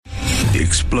The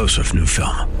explosive new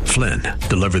film, Flynn,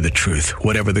 deliver the truth,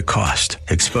 whatever the cost,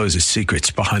 exposes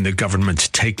secrets behind the government's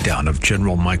takedown of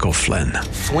General Michael Flynn.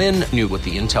 Flynn knew what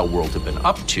the intel world had been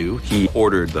up to. He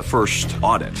ordered the first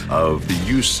audit of the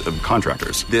use of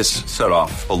contractors. This set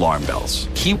off alarm bells.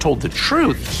 He told the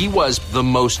truth. He was the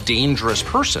most dangerous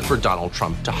person for Donald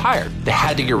Trump to hire. They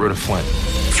had to get rid of Flynn.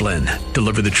 Flynn,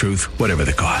 deliver the truth, whatever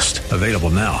the cost. Available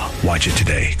now. Watch it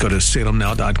today. Go to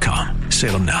salemnow.com.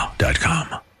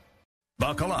 salemnow.com.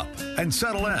 Buckle up and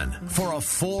settle in for a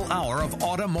full hour of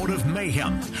automotive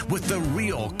mayhem with the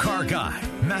real car guy,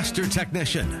 master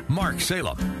technician, Mark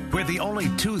Salem, where the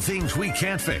only two things we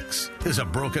can't fix is a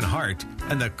broken heart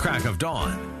and the crack of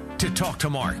dawn. To talk to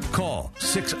Mark, call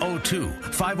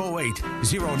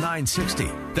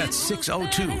 602-508-0960. That's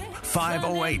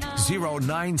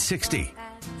 602-508-0960.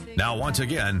 Now, once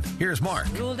again, here's Mark.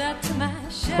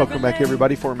 Welcome back,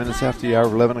 everybody. 4 minutes after the hour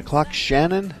of 11 o'clock.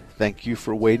 Shannon, thank you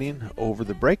for waiting over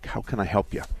the break. How can I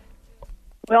help you?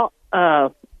 Well,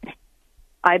 I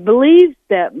believe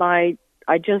that I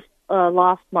just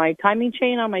lost my timing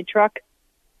chain on my truck.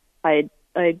 The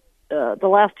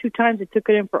last two times I took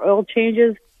it in for oil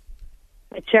changes,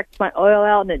 I checked my oil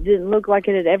out and it didn't look like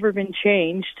it had ever been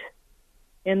changed.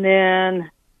 And then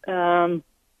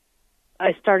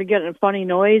I started getting a funny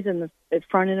noise in the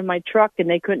front end of my truck, and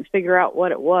they couldn't figure out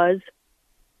what it was.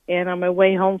 And on my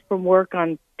way home from work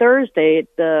on Thursday,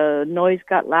 the noise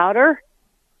got louder,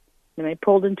 and I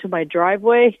pulled into my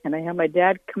driveway, and I had my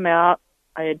dad come out.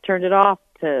 I had turned it off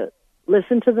to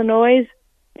listen to the noise,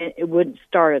 and it wouldn't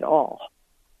start at all.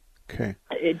 Okay.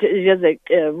 It does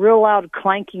a real loud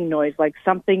clanking noise, like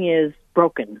something is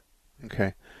broken.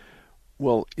 Okay.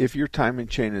 Well, if your timing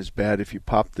chain is bad, if you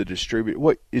pop the distributor,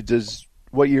 what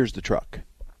year's the truck?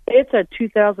 It's a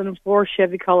 2004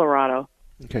 Chevy Colorado.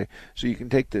 Okay, so you can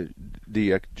take the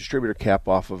distributor cap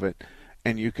off of it,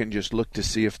 and you can just look to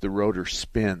see if the rotor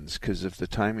spins, because if the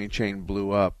timing chain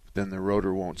blew up, then the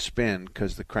rotor won't spin,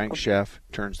 because the crankshaft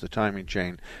turns the timing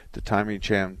chain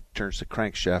turns the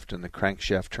crankshaft, and the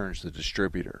crankshaft turns the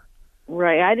distributor.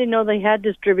 Right, I didn't know they had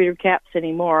distributor caps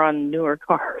anymore on newer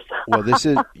cars. Well, this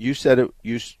is you said it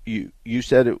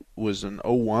was an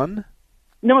 01?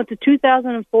 No, it's a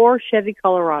 2004 Chevy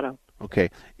Colorado. Okay.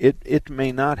 It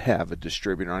may not have a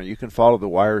distributor on it. You can follow the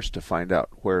wires to find out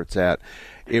where it's at.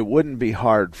 It wouldn't be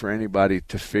hard for anybody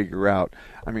to figure out.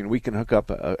 I mean, we can hook up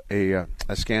a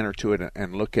scanner to it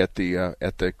and look at the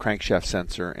crankshaft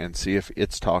sensor and see if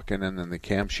it's talking, and then the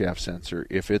camshaft sensor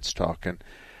if it's talking.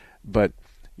 But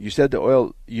you said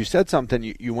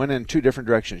something. You went in two different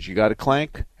directions. You got a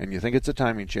clank, and you think it's a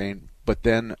timing chain. But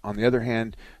then, on the other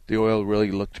hand, the oil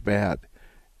really looked bad.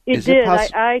 It did.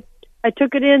 I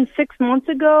took it in 6 months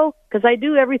ago, because I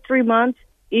do every 3 months,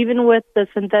 even with the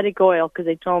synthetic oil, because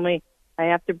they told me I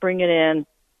have to bring it in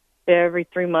every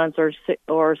 3 months or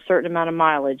a certain amount of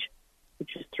mileage,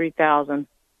 which is 3,000.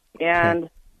 And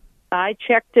I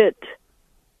checked it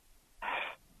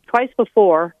twice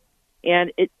before,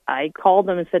 and I called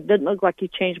them and said, it doesn't look like you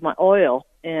changed my oil.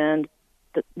 And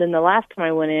then the last time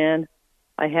I went in,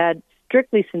 I had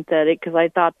strictly synthetic, because I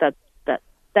thought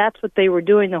that's what they were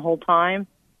doing the whole time,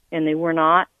 and they were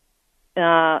not.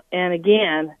 And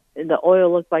again, the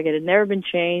oil looked like it had never been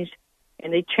changed,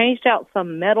 and they changed out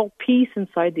some metal piece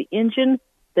inside the engine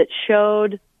that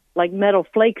showed like metal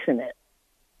flakes in it.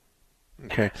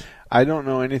 Okay. I don't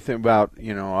know anything about,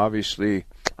 obviously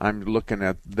I'm looking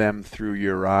at them through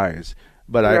your eyes,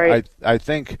 but right. I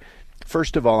think,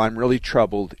 first of all, I'm really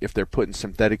troubled if they're putting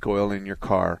synthetic oil in your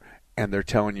car and they're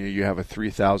telling you have a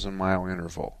 3,000 mile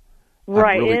interval.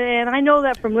 Right, and I know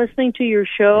that from listening to your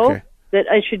show, that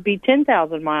I should be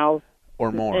 10,000 miles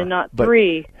or more, and not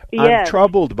 3. I'm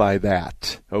troubled by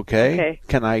that. Okay.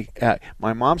 Can I?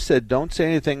 My mom said, "Don't say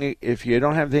anything if you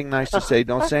don't have anything nice to say.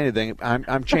 Don't say anything."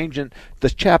 I'm changing the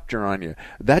chapter on you.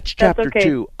 That's chapter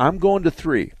 2. I'm going to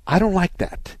 3. I don't like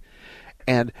that,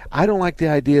 and I don't like the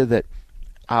idea that,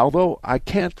 although I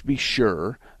can't be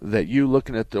sure that you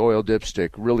looking at the oil dipstick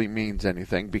really means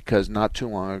anything, because not too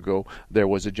long ago there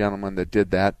was a gentleman that did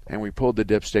that, and we pulled the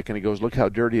dipstick and he goes, look how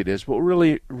dirty it is. Well,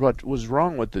 really what was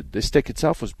wrong with the stick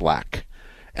itself was black,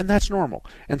 and that's normal.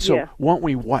 And so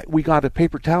we got a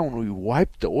paper towel and we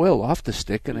wiped the oil off the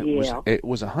stick, and it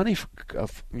was a honey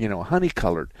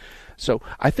colored. So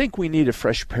I think we need a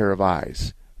fresh pair of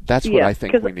eyes. That's what I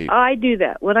think we need. I do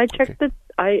that when I check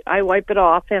I wipe it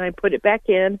off and I put it back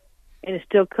in, and it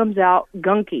still comes out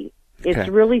gunky. It's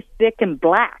really thick and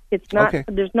black. It's not.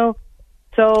 There's no.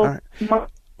 So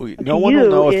no one will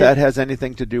know if that has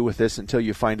anything to do with this until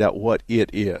you find out what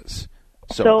it is.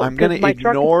 So I'm going to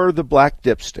ignore the black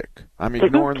dipstick. I'm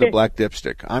ignoring the black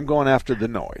dipstick. I'm going after the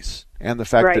noise and the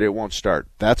fact that it won't start.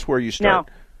 That's where you start.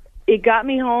 Now, it got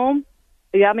me home.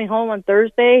 It got me home on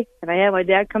Thursday, and I had my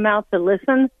dad come out to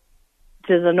listen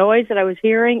to the noise that I was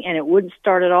hearing, and it wouldn't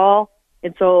start at all.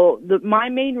 And so my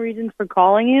main reason for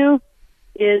calling you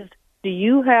is, do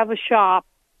you have a shop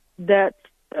that's,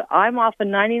 I'm off of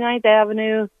 99th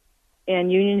Avenue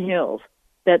and Union Hills,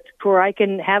 that's where I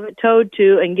can have it towed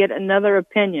to and get another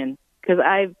opinion? Because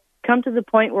I've come to the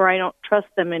point where I don't trust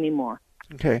them anymore.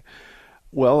 Okay.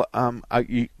 Well,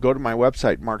 you go to my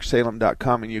website,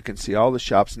 marksalem.com, and you can see all the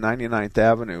shops. 99th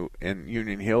Avenue in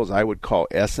Union Hills, I would call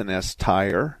S&S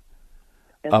Tire,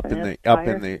 up in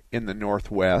the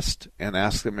northwest, and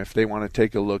ask them if they want to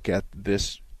take a look at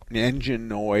this engine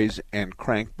noise and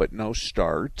crank but no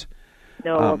start.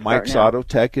 No, Mike's Auto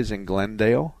Tech is in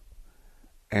Glendale,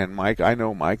 and I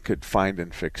know Mike could find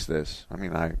and fix this. I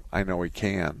mean, I know he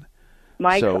can.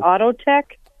 Mike's Auto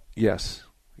Tech? Yes.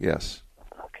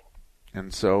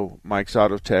 And so Mike's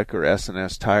Auto Tech or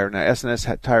S&S Tire. Now, S&S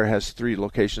Tire has 3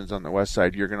 locations on the west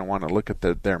side. You're going to want to look at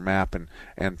their map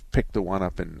and pick the one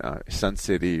up in Sun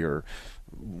City or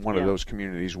one of those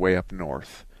communities way up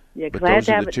north. Yeah, but those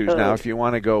are the 2. Now, if you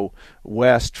want to go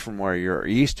west from where you're,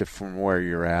 east from where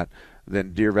you're at,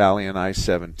 then Deer Valley and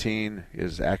I-17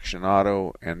 is Action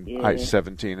Auto, and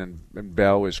I-17 and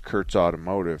Bell is Kurtz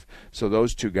Automotive. So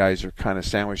those 2 guys are kind of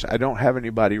sandwiched. I don't have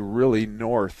anybody really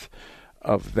north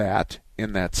of that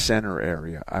in that center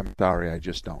area. I'm sorry, I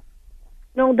just don't.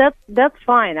 No, that's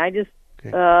fine. I just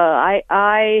I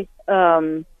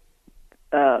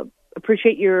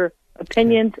appreciate your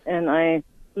opinions, and I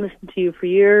listened to you for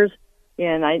years,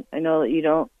 and I know that you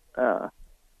don't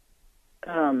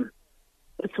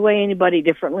sway anybody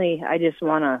differently. I just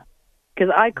want to,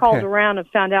 because I called around and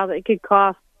found out that it could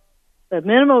cost the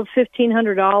minimum of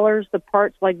 $1,500, the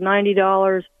parts like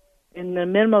 $90, and the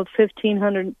minimum of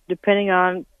 $1,500 depending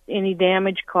on any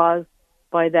damage caused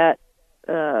by that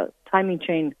timing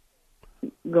chain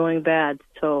going bad.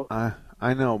 So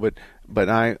I know, but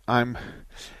I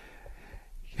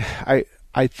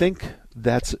think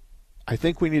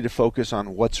we need to focus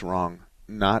on what's wrong,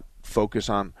 not focus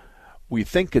on we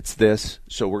think it's this,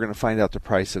 so we're going to find out the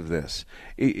price of this.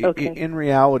 In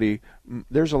reality,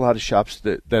 there's a lot of shops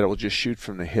that will just shoot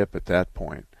from the hip at that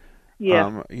point.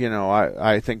 Yeah.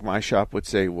 I think my shop would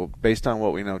say, well, based on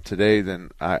what we know today,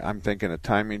 then I'm thinking a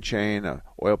timing chain, a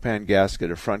oil pan gasket,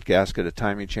 a front gasket, a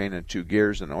timing chain, and 2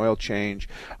 gears, and an oil change.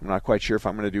 I'm not quite sure if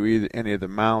I'm going to do any of the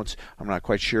mounts. I'm not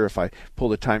quite sure if I pull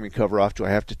the timing cover off, do I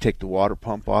have to take the water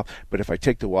pump off? But if I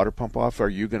take the water pump off, are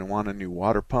you going to want a new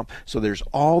water pump? So there's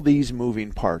all these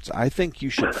moving parts. I think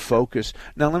you should focus.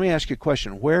 Now, let me ask you a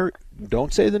question.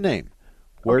 Don't say the name.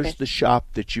 Where's the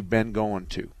shop that you've been going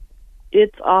to?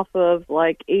 It's off of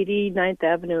like 89th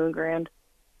Avenue in Grand.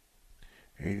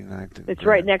 89th. And it's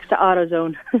right next to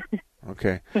AutoZone.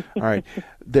 Okay. All right.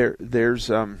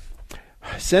 There's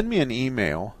send me an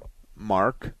email,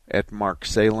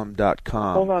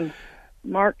 mark@marksalem.com. Hold on.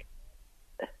 Mark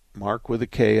with a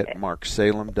K at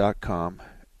marksalem.com.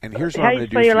 And here's what I'm going to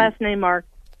do. How do you spell your last name, Mark?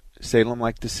 Salem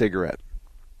like the cigarette.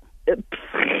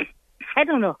 I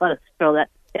don't know how to spell that.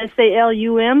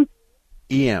 SALUM?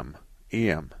 EM.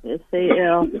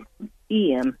 SALEM.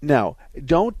 Now,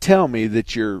 don't tell me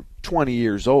that you're 20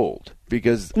 years old,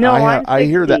 because no, I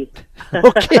hear that.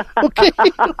 Okay.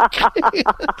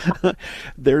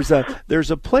 There's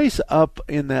a place up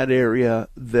in that area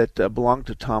that belonged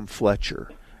to Tom Fletcher,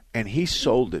 and he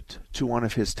sold it to one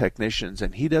of his technicians,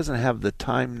 and he doesn't have the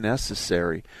time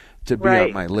necessary to be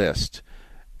on my list.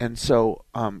 And so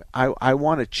I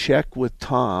want to check with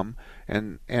Tom,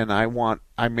 and I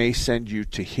may send you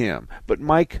to him. But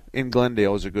Mike in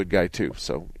Glendale is a good guy too.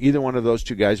 So either one of those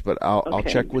 2 guys, but I'll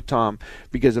check with Tom,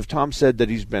 because if Tom said that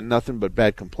he's been nothing but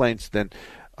bad complaints, then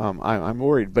I'm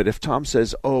worried. But if Tom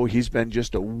says, he's been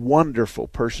just a wonderful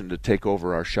person to take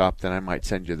over our shop, then I might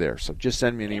send you there. So just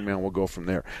send me an email and we'll go from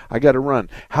there. I got to run.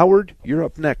 Howard, you're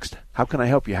up next. How can I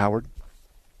help you, Howard?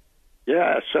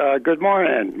 Yes, good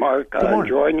morning, Mark. Good morning.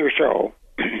 Enjoying your show.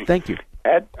 Thank you.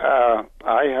 Ed, I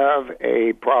have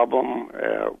a problem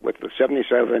with the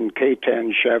 77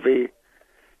 K10 Chevy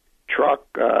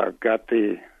truck. Got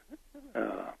the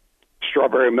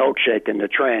strawberry milkshake in the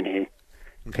tranny.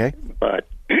 Okay. But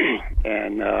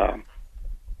and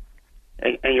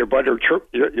your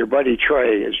buddy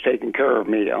Trey is taking care of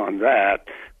me on that.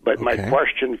 But my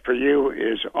question for you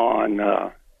is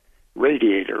on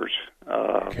radiators.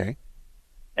 Okay.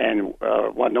 And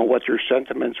want to know what your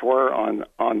sentiments were on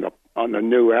the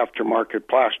new aftermarket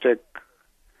plastic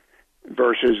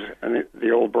versus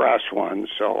the old brass ones.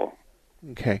 So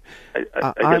Okay. I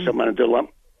guess I'm in a dilemma.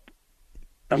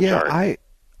 I'm sorry.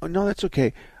 No, that's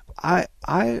okay.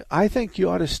 I think you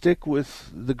ought to stick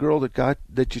with the girl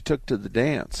that you took to the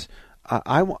dance.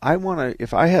 I want to.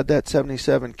 If I had that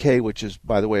 77K, which is,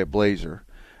 by the way, a Blazer,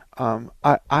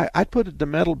 I'd put the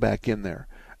metal back in there,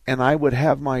 and I would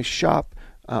have my shop,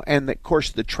 and of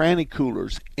course the tranny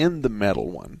coolers in the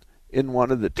metal one, in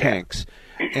one of the tanks,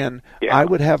 and I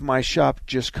would have my shop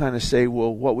just kind of say,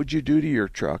 well, what would you do to your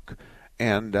truck?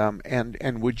 And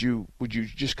would you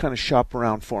just kind of shop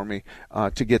around for me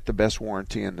to get the best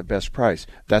warranty and the best price?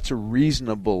 That's a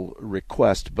reasonable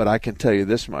request, but I can tell you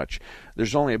this much: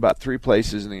 there's only about 3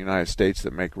 places in the United States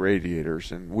that make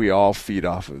radiators, and we all feed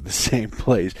off of the same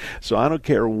place. So I don't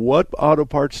care what auto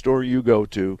parts store you go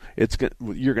to,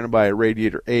 you're going to buy a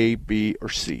radiator A, B, or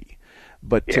C.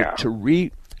 But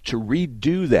to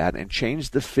redo that and change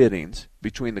the fittings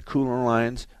between the coolant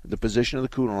lines, the position of the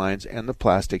coolant lines, and the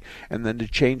plastic, and then to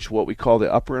change what we call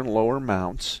the upper and lower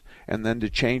mounts, and then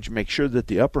to make sure that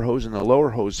the upper hose and the lower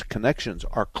hose connections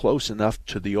are close enough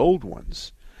to the old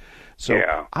ones. So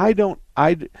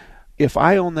if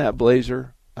I own that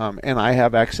Blazer and I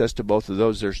have access to both of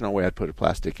those, there's no way I'd put a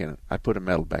plastic in it. I'd put a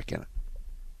metal back in it.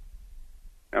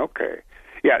 Okay.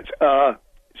 Yeah.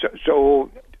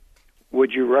 So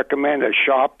would you recommend a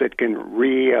shop that can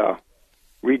redo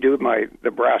the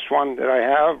brass one that I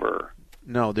have, or?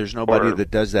 No, there's nobody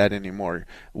that does that anymore.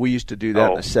 We used to do that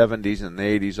in the 70s and the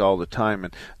 80s all the time,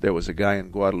 and there was a guy in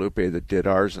Guadalupe that did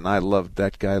ours, and I loved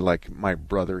that guy like my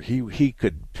brother. He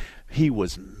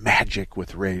was magic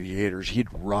with radiators.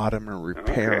 He'd rot them and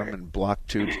repair them and block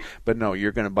tubes. But no,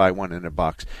 you're going to buy one in a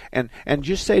box. And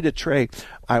just say to Trey,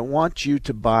 I want you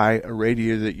to buy a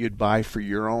radiator that you'd buy for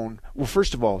your own. Well,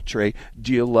 first of all, Trey,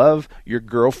 do you love your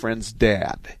girlfriend's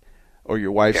dad or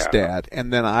your wife's dad?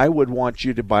 And then I would want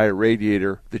you to buy a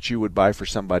radiator that you would buy for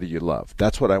somebody you love.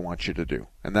 That's what I want you to do.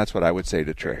 And that's what I would say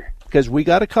to Trey. Because we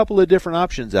got a couple of different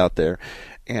options out there,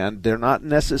 and they're not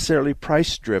necessarily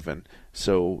price-driven.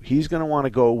 So he's going to want to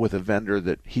go with a vendor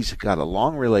that he's got a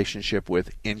long relationship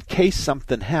with in case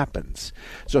something happens.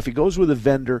 So if he goes with a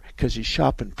vendor because he's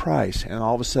shopping price and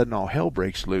all of a sudden all hell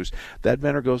breaks loose, that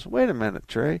vendor goes, wait a minute,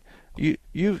 Trey, you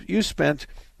spent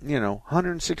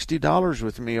 $160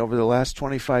 with me over the last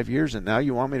 25 years, and now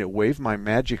you want me to wave my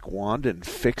magic wand and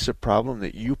fix a problem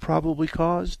that you probably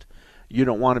caused? You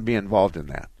don't want to be involved in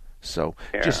that. So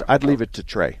I'd leave it to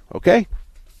Trey, okay?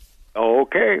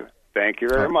 Okay. Thank you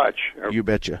very much. You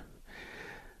betcha.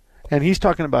 And he's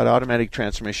talking about Automatic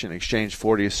Transmission Exchange,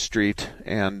 40th Street,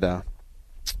 and let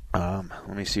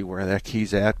me see where that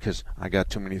key's at, because I got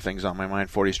too many things on my mind.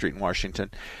 40th Street in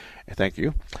Washington. Thank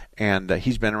you. And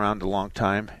he's been around a long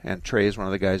time, and Trey is one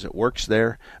of the guys that works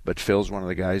there, but Phil's one of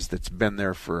the guys that's been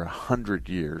there for 100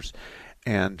 years.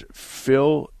 And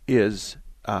Phil is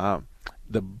the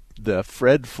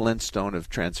Fred Flintstone of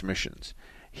transmissions.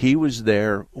 He was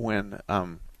there when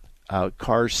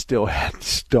cars still had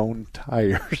stone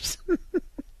tires.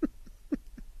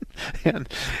 and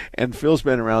Phil's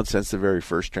been around since the very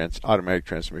first automatic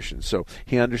transmission, so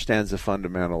he understands the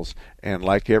fundamentals. And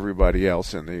like everybody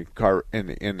else in the car in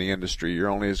the industry, you're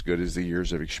only as good as the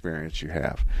years of experience you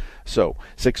have. So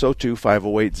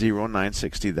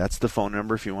 602-508-0960. That's the phone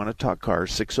number if you want to talk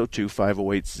cars.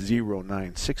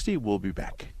 602-508-0960. We'll be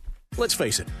back. Let's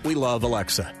face it, we love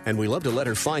Alexa, and we love to let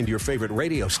her find your favorite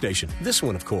radio station. This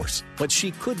one, of course. But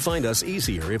she could find us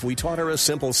easier if we taught her a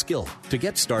simple skill. To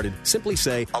get started, simply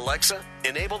say, Alexa,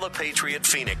 enable the Patriot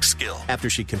Phoenix skill. After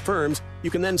she confirms, you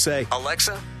can then say,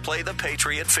 Alexa, play the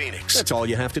Patriot Phoenix. That's all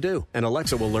you have to do, and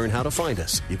Alexa will learn how to find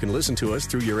us. You can listen to us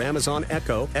through your Amazon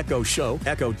Echo, Echo Show,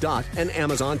 Echo Dot, and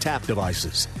Amazon Tap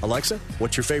devices. Alexa,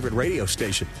 what's your favorite radio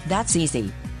station? That's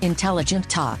easy. Intelligent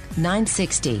Talk,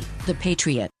 960, The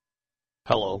Patriot.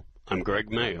 Hello, I'm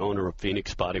Greg May, owner of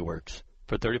Phoenix Body Works.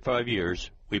 For 35 years,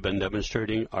 we've been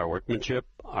demonstrating our workmanship,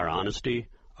 our honesty,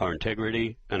 our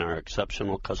integrity, and our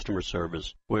exceptional customer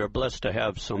service. We are blessed to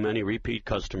have so many repeat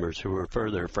customers who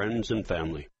refer their friends and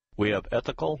family. We have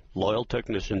ethical, loyal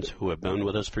technicians who have been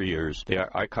with us for years. They are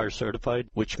ICAR certified,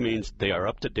 which means they are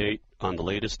up to date on the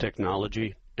latest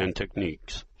technology and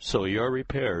techniques, so your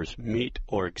repairs meet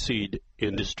or exceed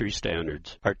industry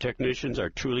standards. Our technicians are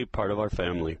truly part of our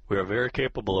family. We are very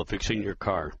capable of fixing your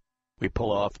car. We pull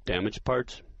off damaged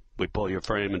parts, we pull your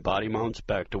frame and body mounts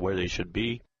back to where they should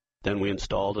be, then we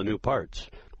install the new parts.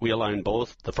 We align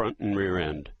both the front and rear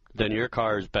end. Then your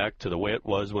car is back to the way it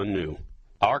was when new.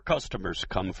 Our customers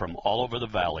come from all over the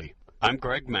valley. I'm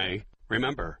Greg May.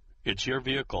 Remember, it's your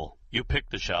vehicle. You pick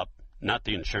the shop, not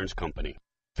the insurance company.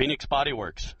 Phoenix Body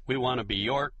Works. We want to be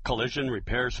your collision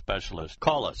repair specialist.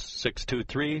 Call us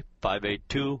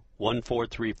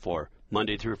 623-582-1434.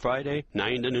 Monday through Friday,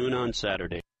 9 to noon on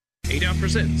Saturday. ADOT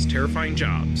presents Terrifying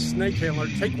Jobs. Snake handler,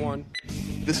 take one.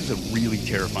 This is a really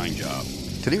terrifying job.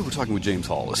 Today we're talking with James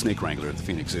Hall, a snake wrangler at the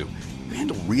Phoenix Zoo. You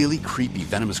handle really creepy,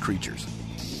 venomous creatures.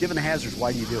 Given the hazards,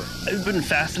 why do you do it? I've been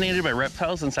fascinated by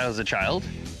reptiles since I was a child.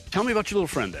 Tell me about your little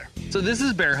friend there. So this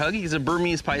is Bear Hug. He's a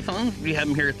Burmese python. We have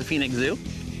him here at the Phoenix Zoo.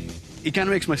 It kind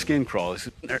of makes my skin crawl. Is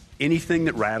there anything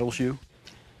that rattles you?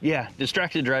 Yeah,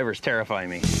 distracted drivers terrify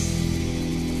me.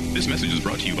 This message is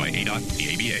brought to you by ADOT,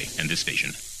 the ABA, and this station.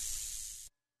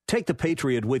 Take the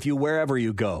Patriot with you wherever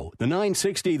you go. The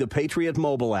 960 The Patriot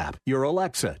mobile app, your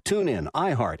Alexa, TuneIn,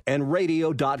 iHeart, and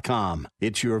radio.com.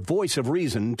 It's your voice of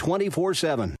reason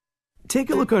 24/7.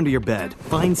 Take a look under your bed.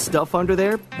 Find stuff under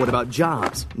there? What about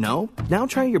jobs? No? Now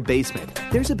try your basement.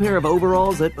 There's a pair of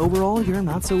overalls that overall you're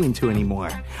not so into anymore.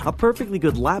 A perfectly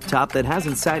good laptop that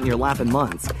hasn't sat in your lap in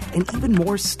months. And even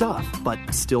more stuff, but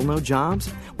still no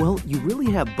jobs? Well, you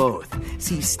really have both.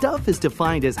 See, stuff is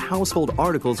defined as household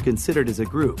articles considered as a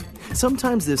group.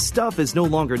 Sometimes this stuff is no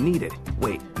longer needed.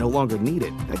 Wait, no longer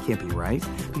needed? That can't be right.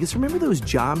 Because remember those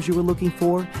jobs you were looking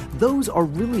for? Those are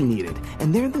really needed,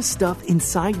 and they're the stuff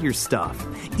inside your stuff.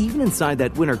 Even inside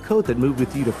that winter coat that moved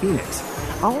with you to Phoenix.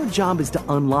 Our job is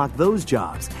to unlock those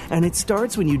jobs, and it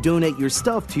starts when you donate your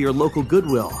stuff to your local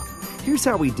Goodwill. Here's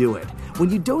how we do it.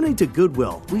 When you donate to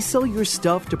Goodwill, we sell your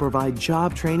stuff to provide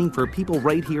job training for people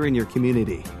right here in your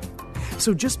community.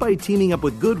 So just by teaming up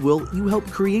with Goodwill, you help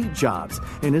create jobs.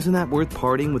 And isn't that worth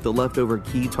parting with the leftover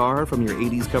guitar from your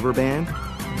 80s cover band?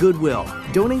 Goodwill.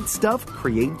 Donate stuff,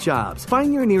 create jobs.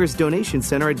 Find your nearest donation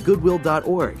center at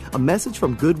goodwill.org. A message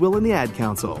from Goodwill and the Ad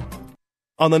Council.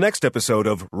 On the next episode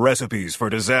of Recipes for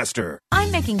Disaster.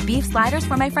 I'm making beef sliders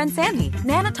for my friend Sandy.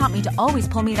 Nana taught me to always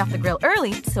pull meat off the grill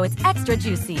early so it's extra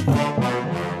juicy.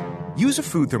 Use a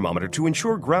food thermometer to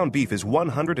ensure ground beef is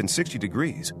 160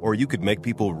 degrees, or you could make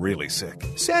people really sick.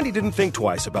 Sandy didn't think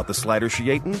twice about the slider she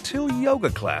ate until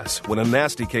yoga class, when a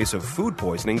nasty case of food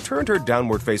poisoning turned her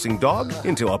downward-facing dog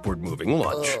into upward-moving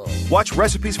lunch. Watch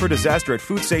Recipes for Disaster at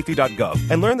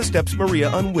foodsafety.gov and learn the steps Maria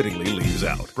unwittingly leaves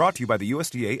out. Brought to you by the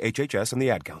USDA, HHS, and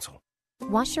the Ad Council.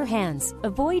 Wash your hands,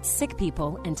 avoid sick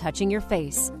people, and touching your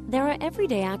face. There are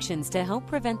everyday actions to help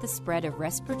prevent the spread of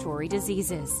respiratory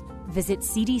diseases. Visit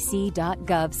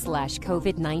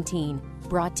cdc.gov/COVID-19.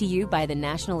 Brought to you by the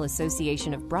National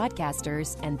Association of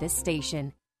Broadcasters and this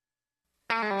station.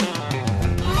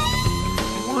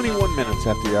 21 minutes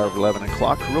after the hour of 11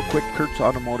 o'clock. Real quick, Kurt's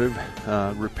Automotive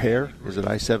Repair is at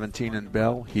I-17 in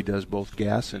Bell. He does both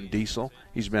gas and diesel.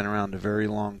 He's been around a very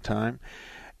long time.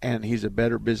 And he's a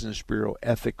Better Business Bureau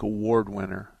Ethic Award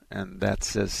winner, and that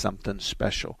says something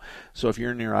special. So if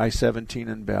you're near I-17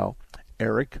 in Bell,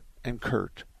 Eric and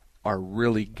Kurt are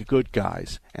really good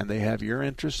guys, and they have your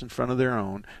interests in front of their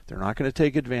own. They're not going to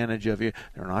take advantage of you.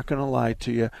 They're not going to lie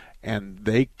to you, and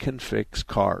they can fix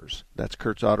cars. That's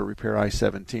Kurt's Auto Repair,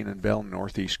 I-17 in Bell,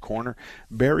 northeast corner.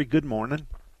 Barry, good morning.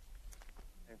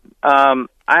 I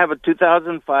have a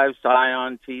 2005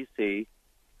 Scion TC.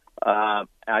 I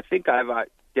think I've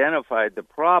identified the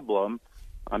problem.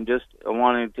 I'm just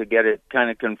wanting to get it kind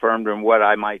of confirmed and what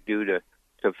I might do to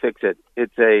fix it.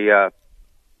 It's a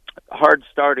hard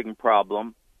starting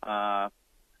problem.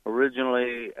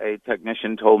 Originally, a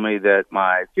technician told me that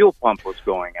my fuel pump was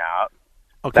going out.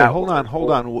 Okay, hold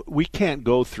on. We can't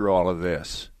go through all of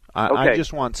this. I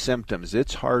just want symptoms.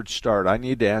 It's hard start. I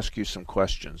need to ask you some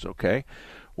questions, okay?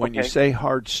 When you say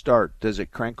hard start, does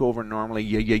it crank over normally?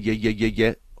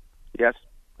 Yeah. Yes.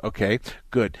 Okay,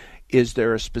 good. Is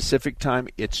there a specific time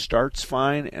it starts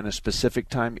fine and a specific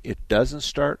time it doesn't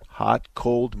start? Hot,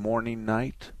 cold, morning,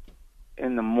 night?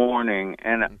 In the morning.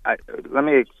 And let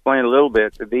me explain a little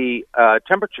bit. The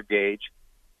temperature gauge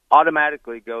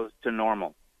automatically goes to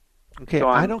normal. Okay, so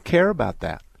I don't care about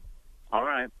that. All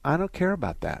right. I don't care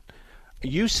about that.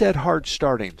 You said hard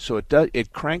starting, so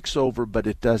it cranks over, but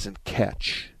it doesn't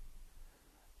catch.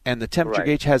 And the temperature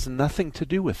gauge has nothing to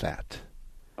do with that.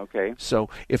 Okay. So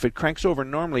if it cranks over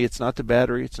normally, it's not the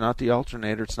battery, it's not the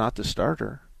alternator, it's not the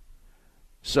starter.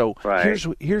 So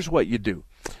here's what you do.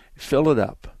 Fill it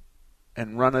up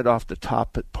and run it off the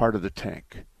top part of the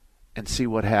tank and see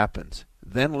what happens.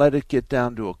 Then let it get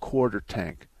down to a quarter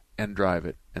tank and drive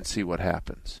it and see what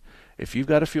happens. If you've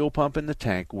got a fuel pump in the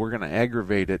tank, we're going to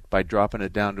aggravate it by dropping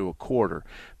it down to a quarter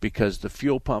because the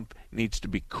fuel pump needs to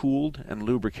be cooled and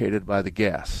lubricated by the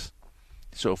gas.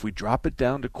 So if we drop it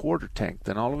down to quarter tank,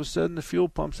 then all of a sudden the fuel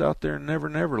pump's out there in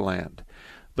Never Land.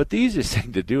 But the easiest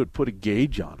thing to do is put a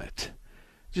gauge on it.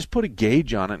 Just put a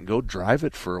gauge on it and go drive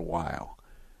it for a while.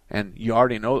 And you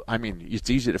already know, I mean, it's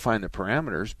easy to find the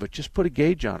parameters, but just put a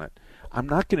gauge on it. I'm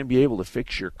not going to be able to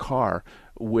fix your car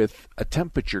with a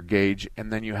temperature gauge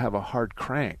and then you have a hard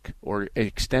crank or an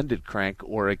extended crank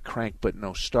or a crank but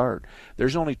no start.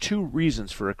 There's only 2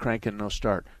 reasons for a crank and no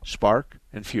start: spark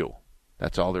and fuel.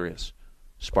 That's all there is.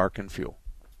 Spark and fuel.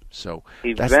 So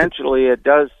eventually it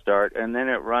does start, and then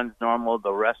it runs normal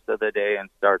the rest of the day and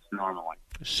starts normally.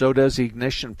 So does the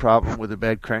ignition problem with a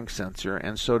bad crank sensor,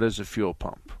 and so does a fuel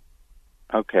pump.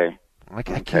 Okay. I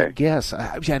can't guess.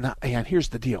 And here's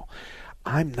the deal.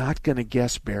 I'm not going to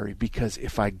guess, Barry, because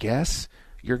if I guess,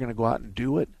 you're going to go out and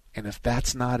do it, and if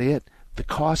that's not it, the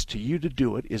cost to you to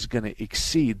do it is going to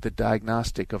exceed the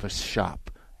diagnostic of a shop.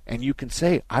 And you can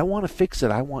say, I want to fix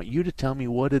it. I want you to tell me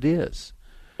what it is.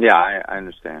 Yeah, I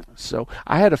understand. So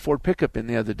I had a Ford pickup in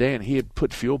the other day, and he had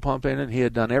put fuel pump in it. He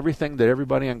had done everything that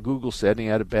everybody on Google said, and he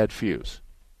had a bad fuse.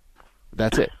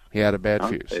 That's it. He had a bad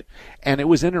fuse. And it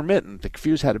was intermittent. The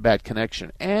fuse had a bad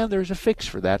connection. And there's a fix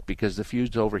for that because the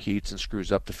fuse overheats and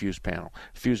screws up the fuse panel,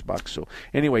 fuse box. So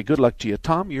anyway, good luck to you.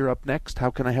 Tom, you're up next. How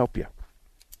can I help you?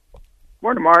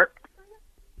 Morning, Mark.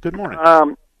 Good morning.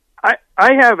 I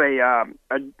have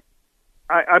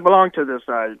I belong to this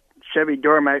Chevy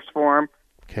Duramax forum.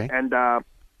 Okay. And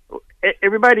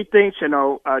everybody thinks,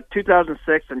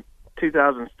 2006 and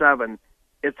 2007,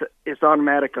 it's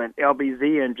automatically an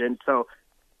LBZ engine. So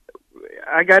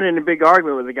I got in a big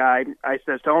argument with the guy. I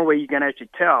said the only way you can actually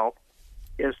tell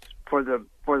is for the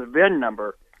VIN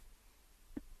number.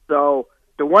 So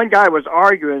the one guy was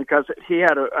arguing because he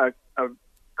had a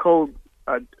code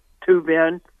 2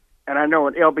 VIN, and I know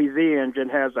an LBZ engine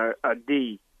has a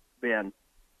D VIN.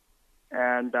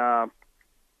 And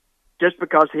just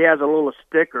because he has a little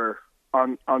sticker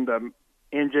on the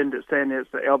engine that's saying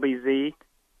it's the LBZ,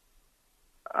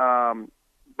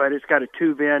 but it's got a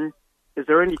 2 VIN. Is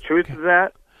there any truth to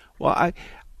that? Well,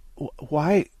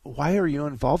 why are you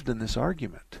involved in this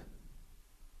argument?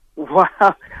 Well,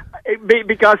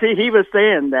 because he was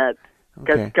saying that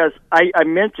because I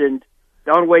mentioned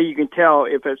the only way you can tell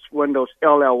if it's one of those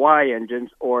LLY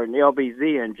engines or an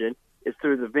LBZ engine is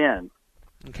through the VIN.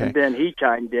 Okay. And then he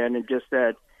chimed in and just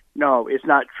said, no, it's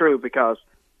not true because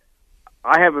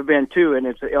I have a VIN too, and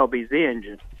it's an LBZ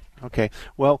engine. Okay.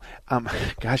 Well,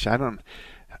 gosh, I don't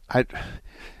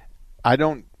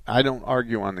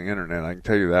argue on the internet. I can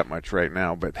tell you that much right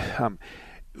now. But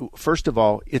first of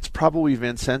all, it's probably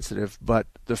VIN sensitive, but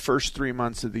the first 3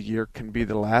 months of the year can be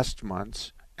the last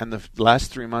months, and the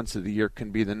last 3 months of the year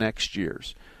can be the next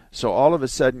year's. So all of a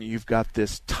sudden, you've got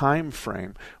this time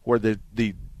frame where the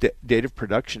date of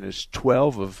production is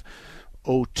 12 of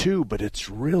 02, but it's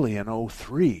really an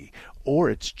 03, or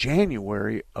it's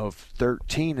January of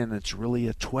 13 and it's really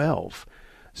a 12.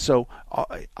 So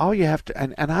all you have to,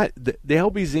 the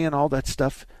LBZ and all that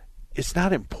stuff, it's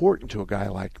not important to a guy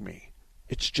like me.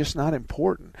 It's just not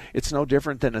important. It's no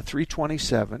different than a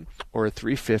 327 or a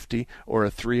 350 or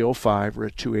a 305 or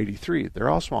a 283. They're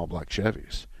all small block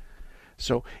Chevys.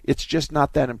 So it's just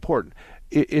not that important.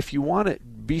 If you want to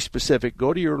be specific,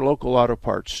 go to your local auto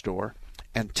parts store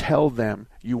and tell them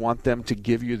you want them to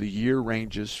give you the year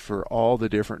ranges for all the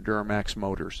different Duramax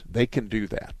motors. They can do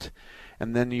that.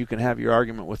 And then you can have your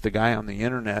argument with the guy on the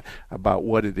internet about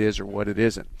what it is or what it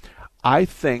isn't. I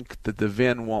think that the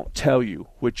VIN won't tell you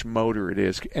which motor it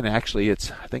is. And actually, I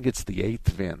think it's the 8th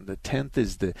VIN. The 10th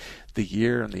is the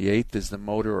year and the 8th is the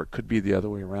motor, or it could be the other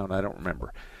way around. I don't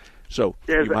remember. So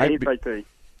there's the 8th, I think.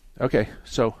 Okay,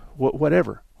 so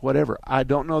whatever. I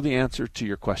don't know the answer to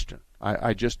your question.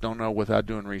 I just don't know without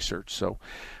doing research. So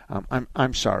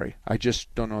I'm sorry. I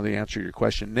just don't know the answer to your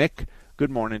question. Nick, good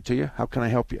morning to you. How can I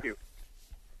help you?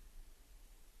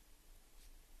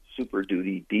 Super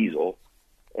Duty diesel,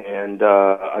 and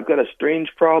I've got a strange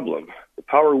problem. The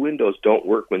power windows don't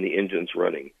work when the engine's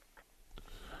running.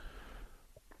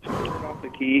 So turn off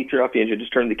the engine,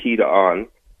 just turn the key to on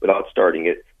without starting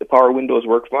it. The power windows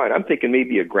work fine. I'm thinking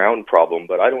maybe a ground problem,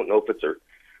 but I don't know if it's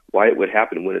why it would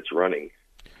happen when it's running.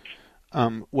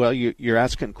 Well, you're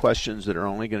asking questions that are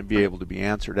only going to be able to be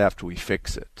answered after we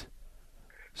fix it.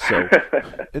 So,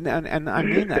 and I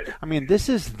mean that. I mean, this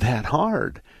is that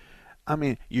hard. I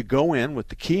mean, you go in with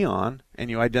the key on, and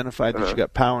you identify that you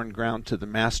got power and ground to the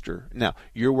master. Now,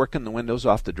 you're working the windows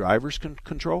off the driver's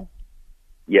control?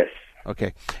 Yes.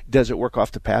 Okay. Does it work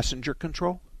off the passenger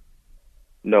control?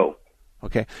 No.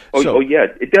 Okay. Oh yeah,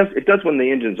 it does. It does when the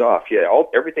engine's off. Yeah,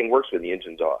 everything works when the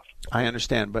engine's off. I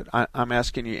understand, but I'm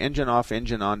asking you: engine off,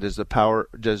 engine on. Does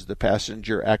the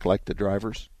passenger act like the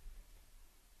driver's?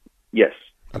 Yes.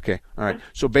 Okay. All right.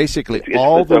 So basically,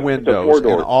 all the windows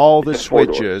and all the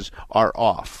switches are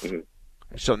off. Mm-hmm.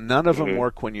 So none of them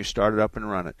work when you start it up and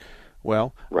run it.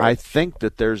 Well, I think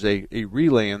that there's a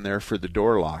relay in there for the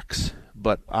door locks,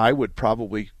 but I would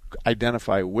probably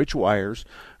identify which wires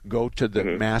go to the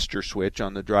master switch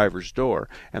on the driver's door,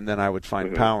 and then I would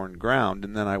find power and ground,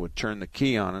 and then I would turn the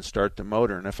key on and start the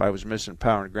motor, and if I was missing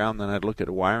power and ground, then I'd look at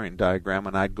a wiring diagram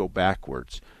and I'd go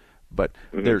backwards. But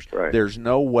there's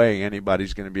no way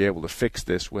anybody's going to be able to fix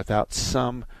this without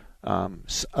some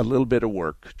a little bit of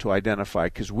work to identify,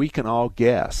 because we can all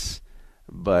guess,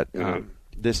 but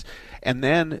this, and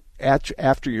then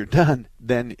after you're done,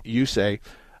 then you say,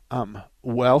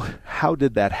 well, how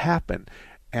did that happen?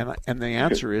 And the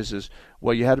answer is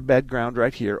well, you had a bad ground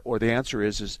right here, or the answer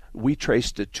is we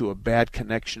traced it to a bad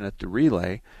connection at the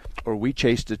relay, or we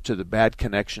traced it to the bad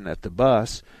connection at the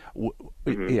bus.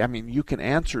 I mean, you can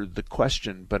answer the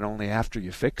question, but only after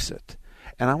you fix it.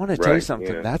 And I want to tell you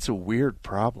something. Yeah. That's a weird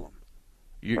problem.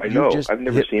 I know. I've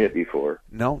never seen it before.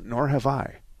 No, nor have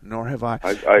I.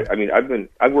 I mean,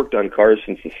 I've worked on cars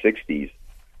since the '60s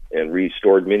and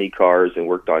restored many cars and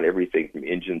worked on everything from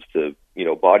engines to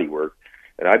bodywork,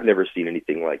 and I've never seen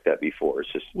anything like that before.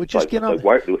 It's just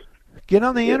get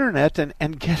on the internet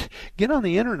and get on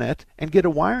the internet and get a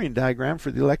wiring diagram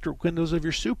for the electric windows of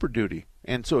your Super Duty.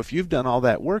 And so if you've done all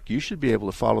that work, you should be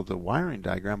able to follow the wiring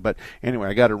diagram. But anyway,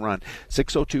 I got to run.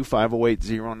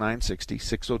 602-508-0960,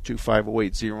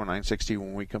 602-508-0960.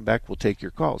 When we come back, we'll take your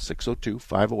call,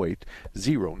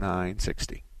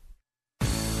 602-508-0960.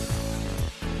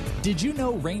 Did you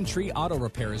know Raintree Auto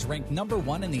Repair is ranked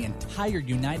 #1 in the entire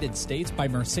United States by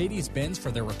Mercedes-Benz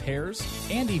for their repairs?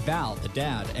 Andy Val, the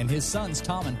dad, and his sons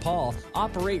Tom and Paul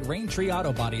operate Raintree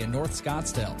Auto Body in North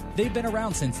Scottsdale. They've been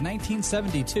around since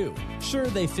 1972. Sure,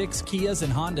 they fix Kias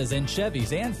and Hondas and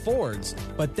Chevys and Fords,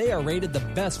 but they are rated the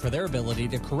best for their ability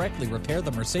to correctly repair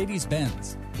the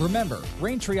Mercedes-Benz. Remember,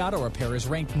 Raintree Auto Repair is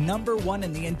ranked #1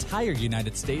 in the entire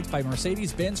United States by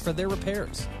Mercedes-Benz for their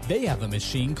repairs. They have a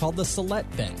machine called the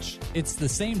Select Bench. It's the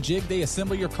same jig they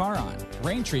assemble your car on.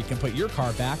 Raintree can put your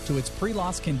car back to its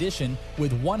pre-loss condition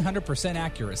with 100%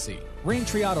 accuracy.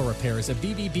 Raintree Auto Repair is a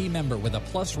BBB member with a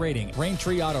plus rating.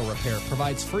 Raintree Auto Repair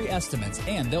provides free estimates,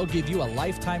 and they'll give you a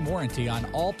lifetime warranty on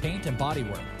all paint and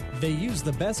bodywork. They use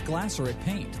the best Glaceric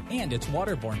paint, and it's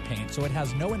waterborne paint, so it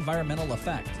has no environmental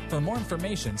effect. For more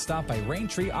information, stop by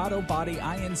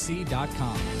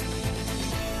RaintreeAutoBodyInc.com.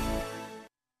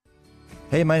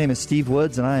 Hey, my name is Steve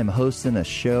Woods, and I am hosting a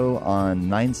show on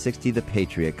 960 The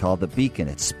Patriot called The Beacon.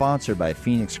 It's sponsored by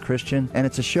Phoenix Christian, and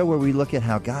it's a show where we look at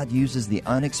how God uses the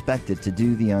unexpected to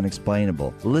do the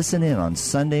unexplainable. Listen in on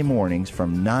Sunday mornings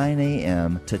from 9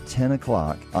 a.m. to 10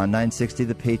 o'clock on 960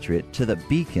 The Patriot to The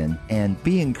Beacon, and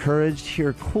be encouraged.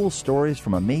 Hear cool stories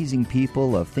from amazing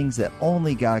people of things that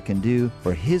only God can do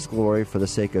for His glory, for the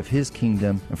sake of His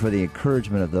kingdom, and for the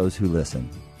encouragement of those who listen.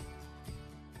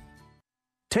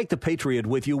 Take the Patriot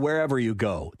with you wherever you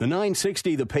go. The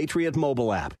 960 The Patriot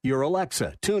mobile app, your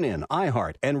Alexa, TuneIn,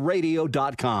 iHeart, and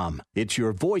radio.com. It's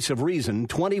your voice of reason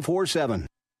 24/7.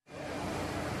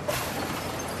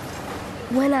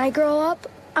 When I grow up,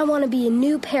 I want to be a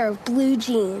new pair of blue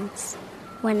jeans.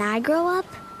 When I grow up,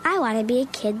 I want to be a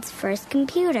kid's first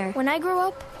computer. When I grow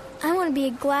up, I want to be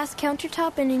a glass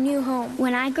countertop in a new home.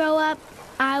 When I grow up,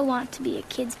 I want to be a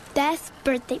kid's best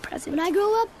birthday present. When I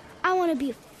grow up, I want to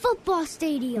be a football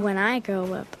stadium. When I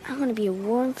grow up, I want to be a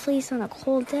warm fleece on a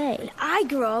cold day. When I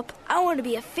grow up, I want to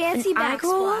be a fancy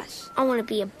backsplash. I want to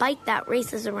be a bike that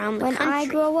races around the country. When I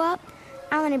grow up,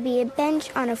 I want to be a bench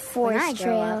on a forest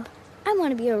trail. I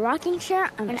want to be a rocking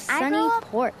chair on a sunny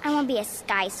porch. I want to be a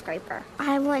skyscraper.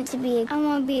 I want to be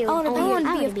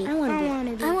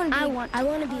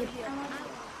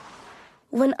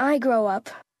When I grow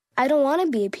up, I don't want to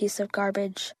be a piece of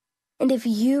garbage. And if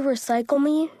you recycle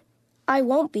me, I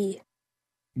won't be.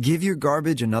 Give your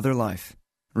garbage another life.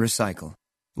 Recycle.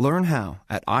 Learn how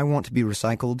at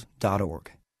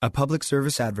iwanttoberecycled.org. A public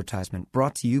service advertisement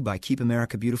brought to you by Keep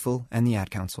America Beautiful and the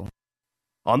Ad Council.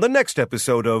 On the next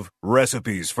episode of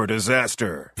Recipes for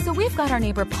Disaster. So we've got our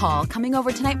neighbor Paul coming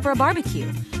over tonight for a barbecue,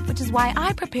 which is why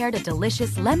I prepared a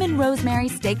delicious lemon rosemary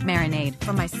steak marinade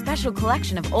from my special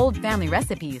collection of old family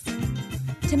recipes.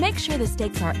 To make sure the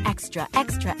steaks are extra,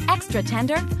 extra, extra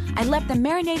tender, I left them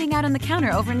marinating out on the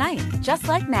counter overnight, just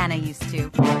like Nana used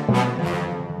to.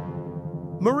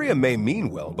 Maria may mean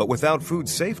well, but without food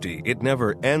safety, it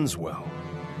never ends well.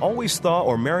 Always thaw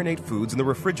or marinate foods in the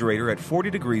refrigerator at 40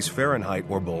 degrees Fahrenheit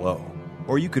or below,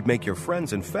 or you could make your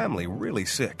friends and family really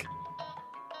sick.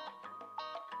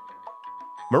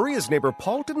 Maria's neighbor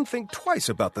Paul didn't think twice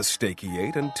about the steak he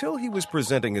ate until he was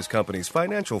presenting his company's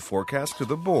financial forecast to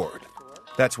the board.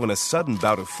 That's when a sudden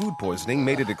bout of food poisoning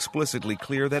made it explicitly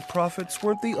clear that profits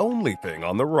weren't the only thing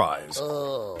on the rise.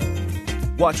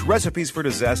 Watch Recipes for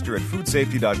Disaster at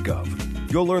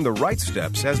foodsafety.gov. You'll learn the right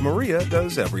steps as Maria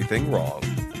does everything wrong.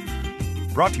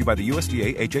 Brought to you by the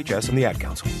USDA, HHS, and the Ad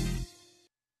Council.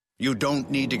 You don't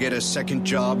need to get a second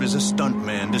job as a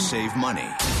stuntman to save money.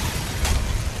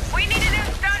 We need a new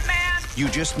stuntman! You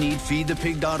just need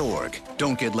feedthepig.org.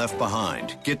 Don't get left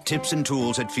behind. Get tips and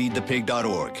tools at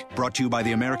feedthepig.org. Brought to you by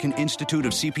the American Institute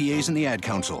of CPAs and the Ad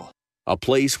Council. A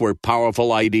place where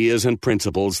powerful ideas and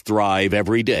principles thrive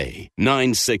every day.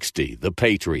 960 The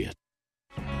Patriot.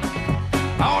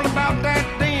 All about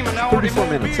that demon. 34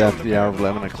 minutes after the hour of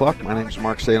 11 o'clock. My name is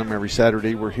Mark Salem. Every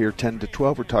Saturday we're here 10 to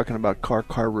 12. We're talking about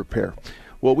car repair.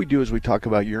 What we do is we talk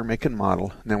about year, make, and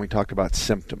model, and then we talk about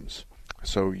symptoms.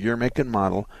 So year, make, and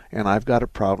model, and I've got a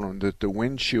problem that the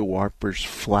windshield wipers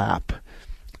flap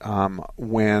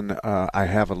when I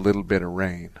have a little bit of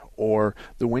rain, or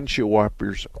the windshield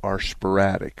wipers are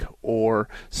sporadic, or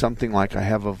something like I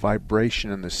have a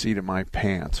vibration in the seat of my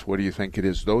pants. What do you think it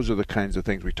is? Those are the kinds of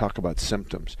things we talk about,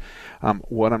 symptoms.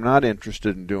 What I'm not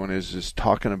interested in doing is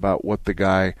talking about what the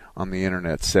guy on the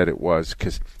internet said it was,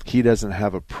 because he doesn't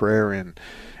have a prayer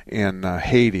in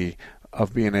Haiti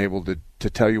of being able to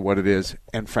tell you what it is,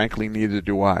 and frankly, neither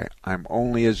do I. I'm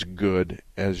only as good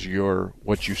as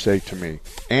what you say to me,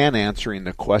 and answering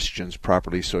the questions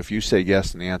properly. So if you say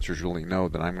yes and the answer is really no,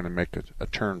 then I'm going to make a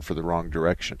turn for the wrong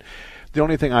direction. The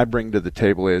only thing I bring to the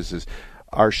table is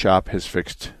our shop has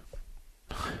fixed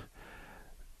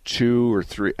 2 or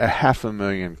 3,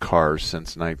 500,000 cars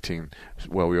since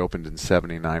we opened in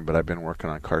 79, but I've been working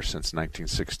on cars since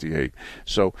 1968.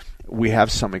 So we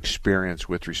have some experience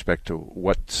with respect to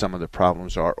what some of the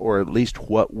problems are, or at least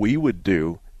what we would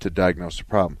do to diagnose the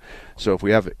problem. So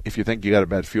if you think you got a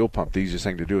bad fuel pump, the easiest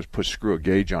thing to do is screw a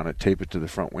gauge on it, tape it to the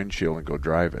front windshield, and go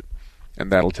drive it. And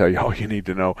that'll tell you all you need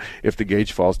to know. If the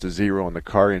gauge falls to 0 and the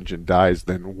car engine dies,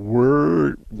 then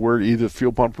we're either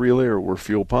fuel pump relay or we're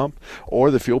fuel pump, or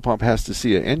the fuel pump has to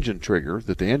see an engine trigger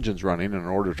that the engine's running in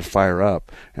order to fire up.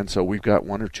 And so we've got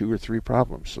 1 or 2 or 3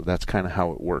 problems. So that's kind of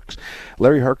how it works.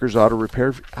 Larry Harker's Auto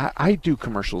Repair. I do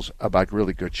commercials about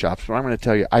really good shops, but I'm going to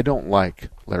tell you, I don't like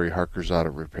Larry Harker's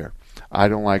Auto Repair. I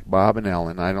don't like Bob and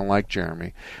Ellen. I don't like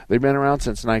Jeremy. They've been around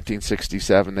since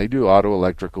 1967. They do auto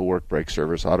electrical work, brake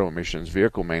service, auto emissions,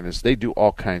 vehicle maintenance. They do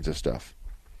all kinds of stuff.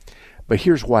 But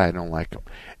here's why I don't like them.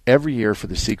 Every year for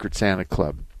the Secret Santa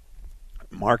Club,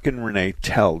 Mark and Renee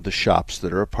tell the shops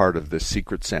that are a part of this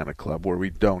Secret Santa Club, where we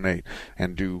donate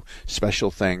and do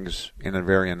special things in a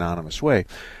very anonymous way.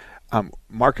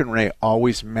 Mark and Renee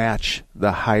always match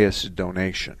the highest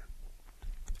donation.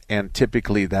 And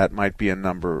typically that might be a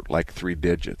number like 3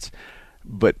 digits,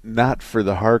 but not for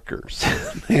the Harkers.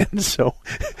 And so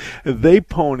they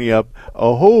pony up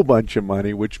a whole bunch of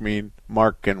money, which means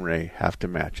Mark and Ray have to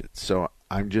match it. So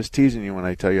I'm just teasing you when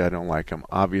I tell you I don't like them.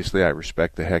 Obviously, I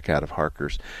respect the heck out of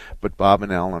Harkers, but Bob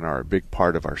and Ellen are a big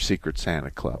part of our Secret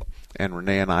Santa Club. And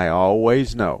Renee and I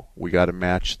always know we got to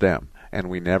match them, and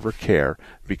we never care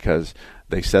because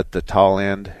they set the tall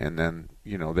end, and then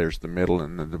there's the middle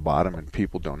and then the bottom, and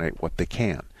people donate what they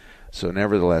can. So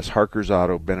nevertheless, Harker's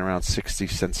Auto, been around since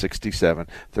 67,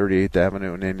 38th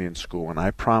Avenue and Indian School, and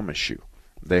I promise you,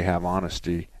 they have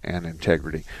honesty and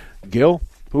integrity. Gil,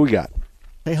 who we got?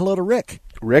 Hey, hello to Rick.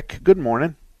 Rick, good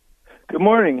morning. Good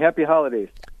morning. Happy holidays.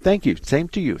 Thank you. Same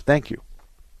to you. Thank you.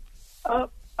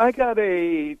 I got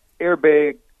a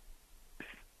airbag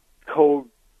code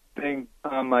thing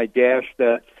on my dash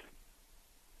that's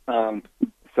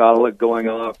solid going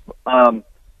off. A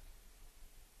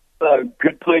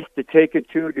good place to take it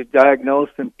to diagnose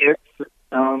an icks,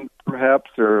 perhaps,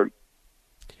 or...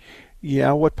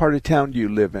 Yeah, what part of town do you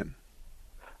live in?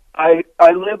 I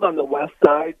live on the west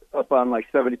side, up on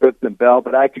like 75th and Bell,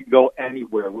 but I could go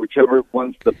anywhere, whichever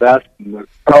one's the best, and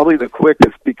probably the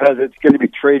quickest, because it's going to be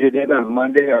traded in on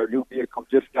Monday. Our new vehicle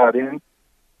just got in,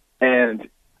 and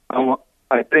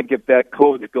I think if that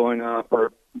code's going off,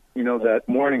 or that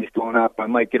morning's going up, I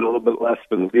might get a little bit less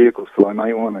for the vehicle, so I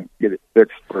might want to get it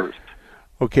fixed first.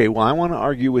 Okay, well, I want to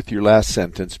argue with your last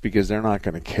sentence because they're not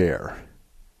going to care.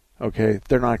 Okay,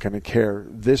 they're not going to care.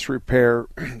 This repair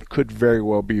could very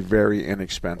well be very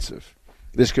inexpensive.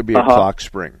 This could be a clock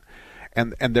spring.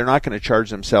 And they're not going to charge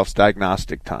themselves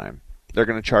diagnostic time. They're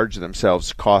going to charge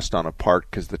themselves cost on a part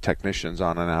because the technician's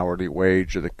on an hourly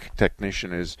wage, or the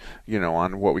technician is,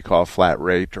 on what we call a flat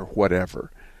rate or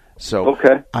whatever. So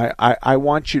okay. I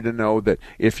want you to know that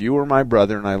if you were my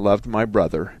brother and I loved my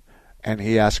brother and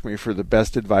he asked me for the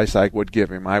best advice I would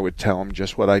give him, I would tell him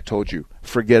just what I told you.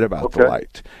 Forget about the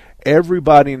light.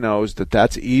 Everybody knows that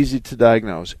that's easy to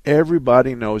diagnose.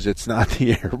 Everybody knows it's not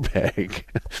the airbag,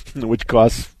 which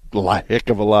costs heck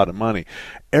of a lot of money.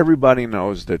 Everybody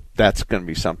knows that that's going to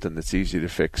be something that's easy to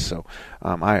fix. So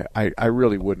I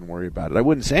really wouldn't worry about it. I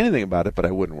wouldn't say anything about it, but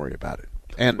I wouldn't worry about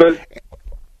it. Go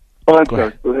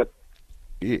ahead.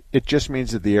 It just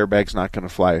means that the airbag's not going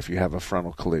to fly if you have a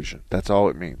frontal collision. That's all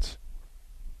it means.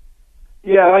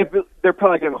 Yeah, they're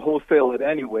probably going to wholesale it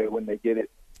anyway when they get it.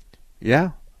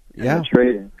 Yeah.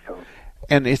 Trading. So.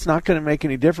 And it's not going to make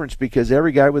any difference because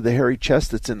every guy with a hairy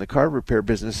chest that's in the car repair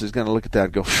business is going to look at that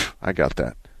and go, I got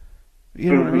that.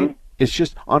 You know what I mean? It's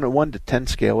just on a 1 to 10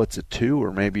 scale, it's a 2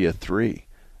 or maybe a 3.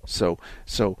 So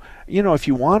if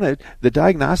you wanted, the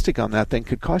diagnostic on that thing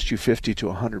could cost you $50 to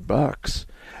 $100,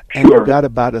 and you've got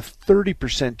about a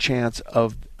 30% chance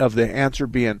of the answer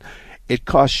being, it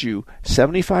costs you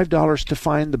 $75 to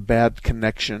find the bad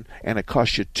connection, and it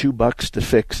costs you $2 to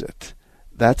fix it.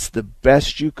 That's the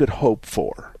best you could hope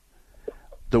for.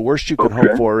 The worst you can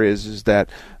hope for is that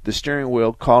the steering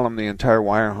wheel column, the entire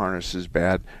wire harness is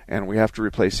bad, and we have to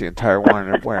replace the entire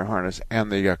wire harness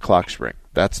and the clock spring.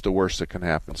 That's the worst that can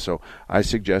happen. So I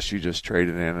suggest you just trade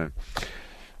it in,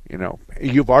 and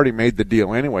you've already made the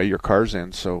deal anyway. Your car's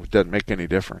in, so it doesn't make any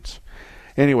difference.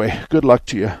 Anyway, good luck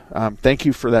to you. Thank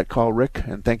you for that call, Rick,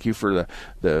 and thank you for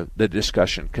the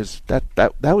discussion, because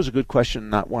that was a good question,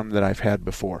 not one that I've had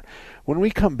before. When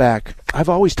we come back, I've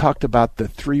always talked about the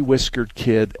three-whiskered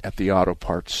kid at the auto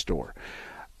parts store.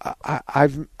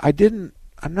 I'm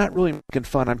not really making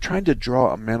fun. I'm trying to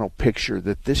draw a mental picture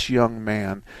that this young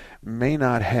man may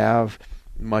not have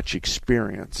much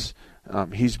experience.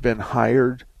 He's been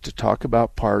hired to talk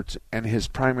about parts, and his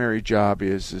primary job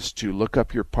is to look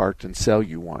up your part and sell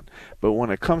you one. But when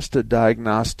it comes to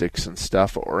diagnostics and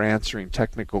stuff or answering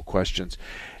technical questions,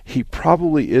 he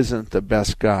probably isn't the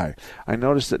best guy. I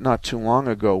noticed that not too long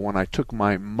ago when I took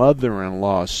my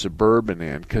mother-in-law's Suburban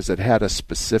in, because it had a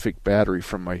specific battery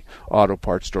from my auto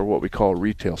parts store, what we call a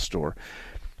retail store,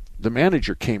 the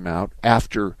manager came out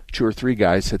after 2 or 3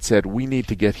 guys had said, we need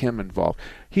to get him involved.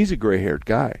 He's a gray-haired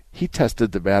guy. He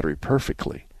tested the battery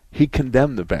perfectly. He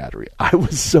condemned the battery. I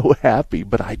was so happy,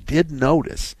 but I did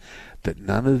notice that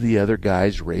none of the other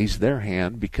guys raised their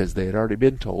hand because they had already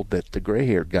been told that the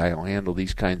gray-haired guy will handle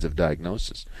these kinds of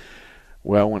diagnoses.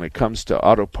 Well, when it comes to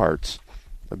auto parts,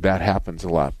 that happens a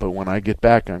lot. But when I get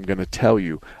back, I'm going to tell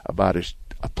you about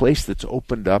a place that's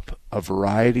opened up a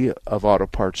variety of auto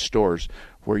parts stores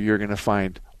where you're going to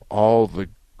find all the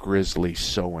grizzly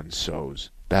so-and-sos.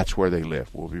 That's where they live.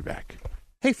 We'll be back.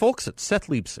 Hey, folks, it's Seth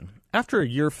Leibson. After a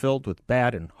year filled with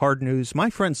bad and hard news, my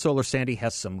friend Solar Sandy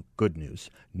has some good news.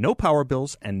 No power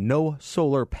bills and no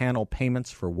solar panel payments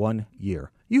for 1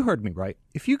 year. You heard me right.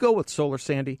 If you go with Solar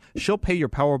Sandy, she'll pay your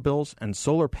power bills and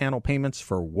solar panel payments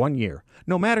for 1 year.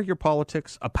 No matter your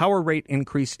politics, a power rate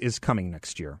increase is coming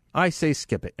next year. I say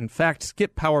skip it. In fact,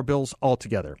 skip power bills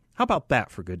altogether. How about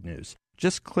that for good news?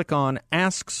 Just click on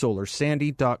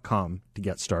AskSolarSandy.com to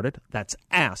get started. That's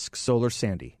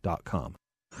AskSolarSandy.com.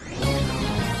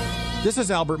 This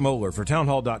is Albert Mohler for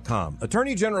Townhall.com.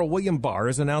 Attorney General William Barr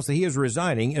has announced that he is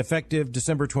resigning effective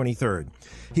December 23rd.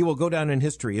 He will go down in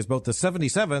history as both the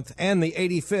 77th and the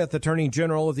 85th Attorney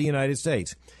General of the United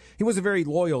States. He was a very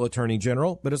loyal Attorney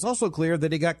General, but it's also clear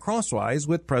that he got crosswise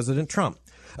with President Trump.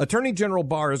 Attorney General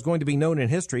Barr is going to be known in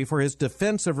history for his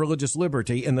defense of religious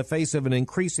liberty in the face of an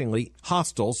increasingly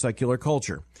hostile secular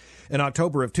culture. In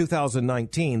October of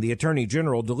 2019, the Attorney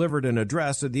General delivered an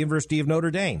address at the University of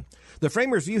Notre Dame. The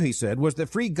framers' view, he said, was that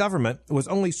free government was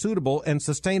only suitable and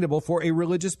sustainable for a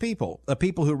religious people, a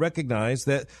people who recognized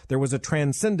that there was a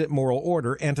transcendent moral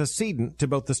order antecedent to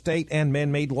both the state and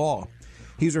man-made law.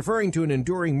 He's referring to an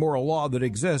enduring moral law that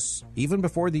exists even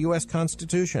before the U.S.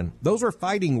 Constitution. Those are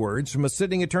fighting words from a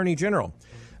sitting Attorney General.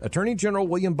 Attorney General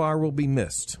William Barr will be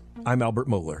missed. I'm Albert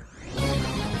Mohler.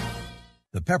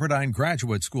 The Pepperdine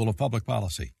Graduate School of Public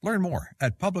Policy. Learn more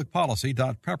at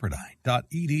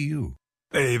publicpolicy.pepperdine.edu.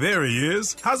 Hey, there he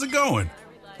is. How's it going?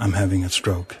 I'm having a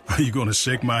stroke. Are you going to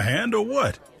shake my hand or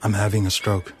what? I'm having a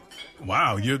stroke.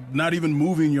 Wow, you're not even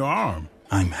moving your arm.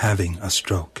 I'm having a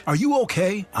stroke. Are you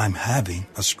okay? I'm having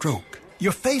a stroke.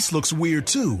 Your face looks weird,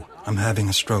 too. I'm having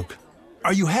a stroke.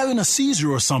 Are you having a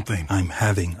seizure or something? I'm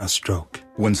having a stroke.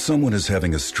 When someone is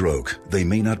having a stroke, they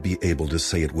may not be able to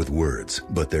say it with words,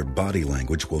 but their body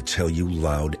language will tell you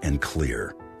loud and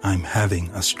clear. I'm having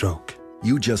a stroke.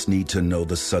 You just need to know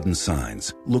the sudden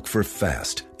signs. Look for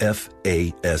FAST,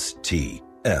 F-A-S-T.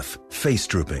 F, face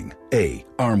drooping. A,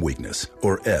 arm weakness.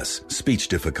 Or S, speech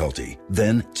difficulty.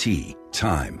 Then T,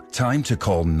 time. Time to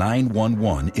call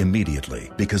 911 immediately,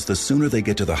 because the sooner they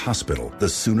get to the hospital, the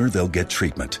sooner they'll get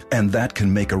treatment. And that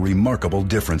can make a remarkable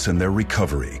difference in their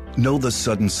recovery. Know the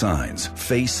sudden signs: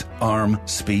 face, arm,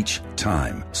 speech,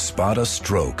 time. Spot a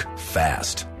stroke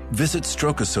fast. Visit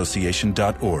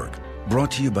strokeassociation.org.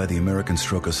 Brought to you by the American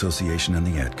Stroke Association and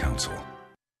the Ad Council.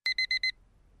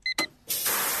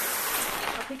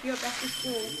 You up after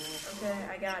school. Okay,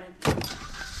 I got it.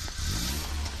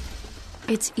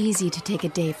 It's easy to take a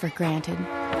day for granted.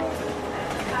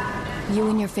 You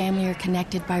and your family are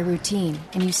connected by routine,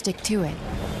 and you stick to it.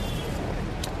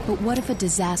 But what if a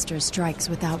disaster strikes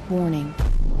without warning?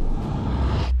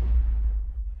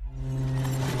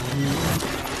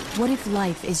 What if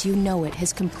life as you know it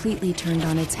has completely turned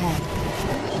on its head?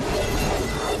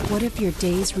 What if your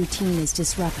day's routine is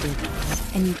disrupted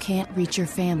and you can't reach your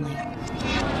family?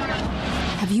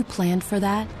 Have you planned for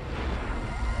that?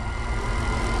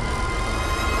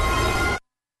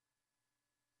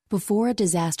 Before a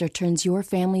disaster turns your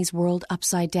family's world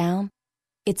upside down,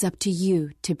 it's up to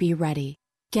you to be ready.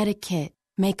 Get a kit,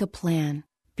 make a plan,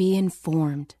 be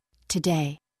informed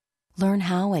today. Learn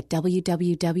how at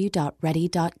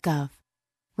www.ready.gov.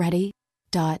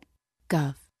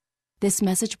 Ready.gov. This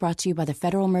message brought to you by the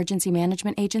Federal Emergency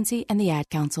Management Agency and the Ad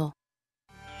Council.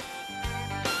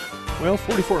 Well,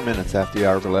 44 minutes after the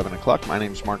hour of 11 o'clock. My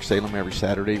name's Mark Salem. Every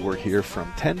Saturday we're here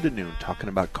from 10 to noon talking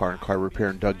about car and car repair.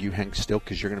 And Doug, you hang still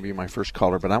because you're going to be my first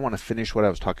caller. But I want to finish what I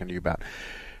was talking to you about.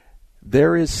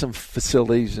 There is some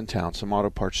facilities in town, some auto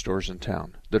parts stores in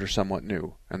town that are somewhat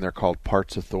new, and they're called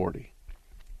Parts Authority.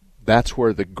 That's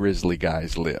where the grizzly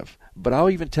guys live. But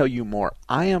I'll even tell you more.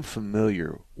 I am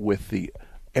familiar with the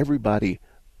everybody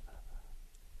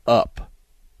up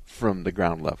from the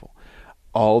ground level.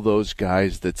 All those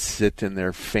guys that sit in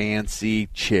their fancy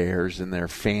chairs in their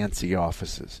fancy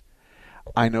offices.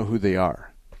 I know who they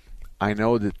are. I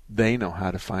know that they know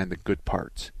how to find the good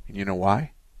parts. And you know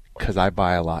why? Because I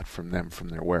buy a lot from them from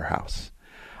their warehouse.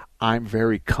 I'm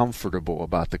very comfortable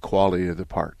about the quality of the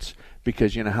parts.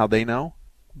 Because you know how they know?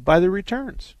 By the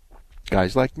returns.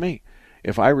 Guys like me.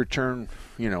 If I return,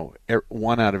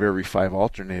 1 out of every 5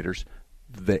 alternators,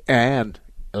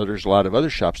 there's a lot of other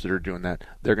shops that are doing that.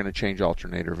 They're going to change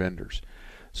alternator vendors.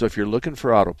 So if you're looking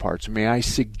for auto parts, may I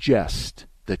suggest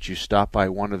that you stop by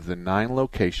one of the 9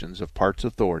 locations of Parts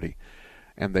Authority,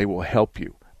 and they will help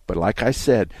you. But like I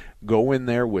said, go in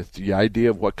there with the idea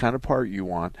of what kind of part you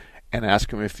want and ask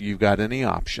them if you've got any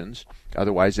options.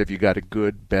 Otherwise, if you got a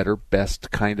good, better,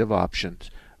 best kind of options.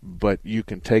 But you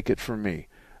can take it from me.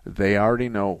 They already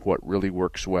know what really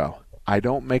works well. I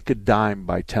don't make a dime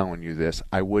by telling you this.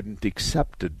 I wouldn't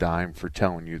accept a dime for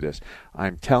telling you this.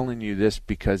 I'm telling you this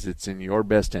because it's in your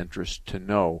best interest to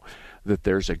know that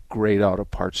there's a great auto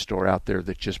parts store out there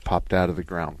that just popped out of the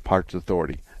ground. Parts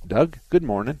Authority. Doug, good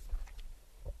morning.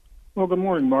 Well, good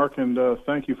morning, Mark, and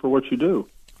thank you for what you do.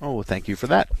 Oh, well, thank you for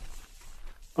that.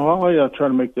 Well, I'll try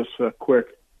to make this quick.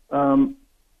 I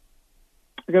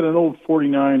got an old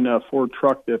 49 Ford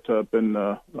truck that's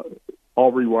been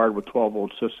all rewired with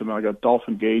 12-volt system. I got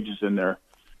Dolphin gauges in there.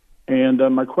 And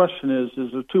my question is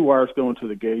the 2 wires going to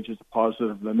the gauges, the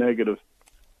positive and the negative.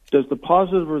 Does the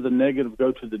positive or the negative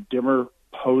go to the dimmer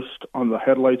post on the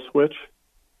headlight switch?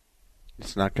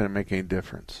 It's not going to make any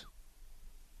difference.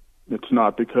 It's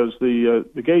not, because the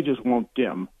gauges won't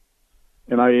dim.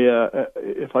 And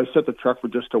if I set the truck for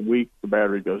just a week, the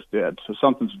battery goes dead. So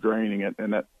something's draining it,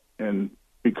 and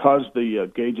because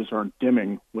the gauges aren't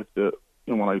dimming with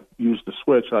when I use the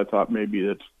switch, I thought maybe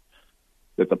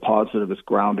that the positive is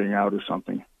grounding out or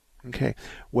something. Okay.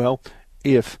 Well,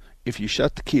 if you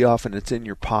shut the key off and it's in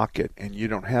your pocket and you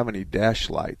don't have any dash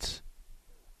lights,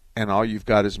 and all you've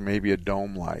got is maybe a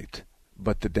dome light,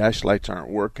 but the dash lights aren't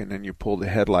working, and you pull the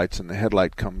headlights and the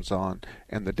headlight comes on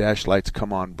and the dash lights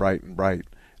come on bright and bright,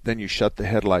 then you shut the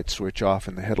headlight switch off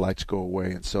and the headlights go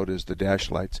away, and so does the dash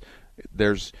lights.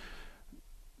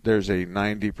 There's a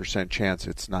 90% chance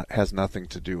has nothing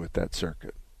to do with that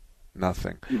circuit.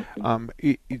 Nothing.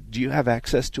 Mm-hmm. Do you have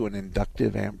access to an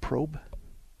inductive amp probe?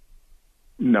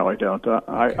 No, I don't.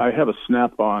 Okay. I have a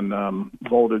Snap-on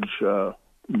voltage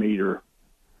meter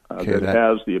that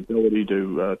has the ability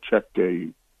to check a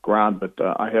ground, but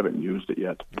I haven't used it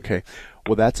yet. Okay.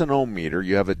 Well, that's an ohm meter.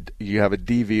 You have a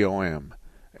DVOM.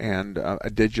 And a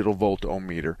digital volt ohm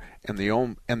meter, and the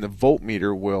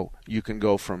voltmeter you can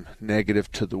go from negative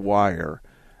to the wire,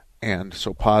 And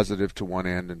so positive to one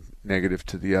end and negative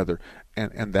to the other.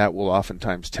 And that will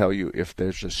oftentimes tell you if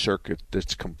there's a circuit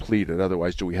that's completed.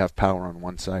 Otherwise, do we have power on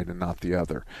one side and not the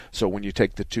other? So when you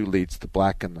take the two leads, the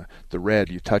black and the red,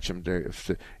 you touch them.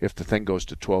 If the thing goes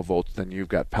to 12 volts, then you've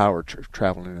got power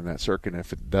traveling in that circuit. And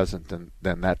if it doesn't,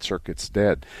 then that circuit's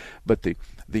dead. But the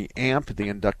amp, the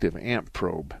inductive amp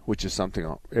probe, which is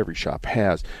something every shop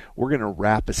has, we're going to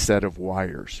wrap a set of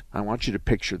wires. I want you to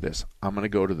picture this. I'm going to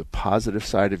go to the positive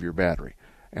side of your battery,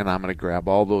 and I'm going to grab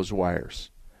all those wires.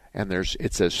 And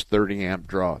it says 30 amp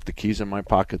draw. The key's in my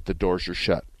pocket, the doors are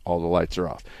shut, all the lights are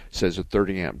off. It says a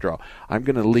 30 amp draw. I'm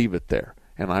going to leave it there,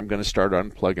 and I'm going to start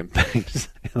unplugging things.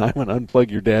 And I'm going to unplug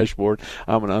your dashboard.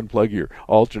 I'm going to unplug your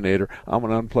alternator. I'm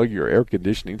going to unplug your air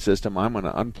conditioning system. I'm going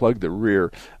to unplug the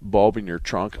rear bulb in your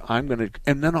trunk. And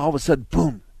then all of a sudden,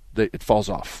 boom, it falls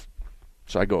off.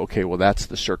 So I go, okay, well, that's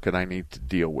the circuit I need to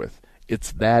deal with.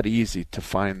 It's that easy to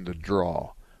find the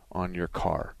draw on your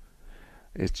car.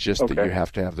 It's just that you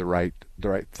have to have the right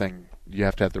thing. You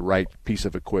have to have the right piece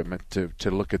of equipment to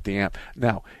look at the amp.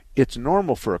 Now, it's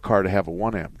normal for a car to have a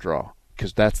 1 amp draw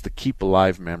because that's the keep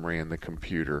alive memory in the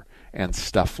computer and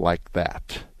stuff like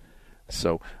that.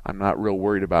 So I'm not real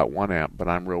worried about 1 amp, but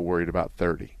I'm real worried about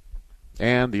 30.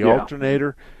 And the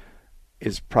alternator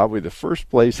is probably the first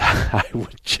place I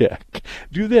would check.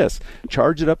 Do this.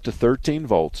 Charge it up to 13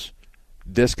 volts.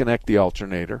 Disconnect the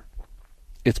alternator.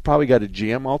 It's probably got a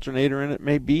GM alternator in it,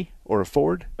 maybe, or a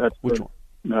Ford? Which one?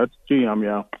 No, it's GM,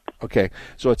 yeah. Okay,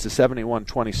 so it's a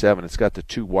 7127. It's got the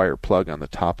 2-wire plug on the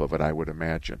top of it, I would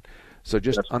imagine. So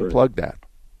just unplug that.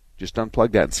 Just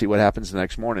unplug that and see what happens the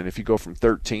next morning. If you go from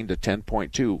 13 to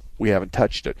 10.2, we haven't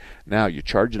touched it. Now you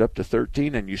charge it up to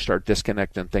 13 and you start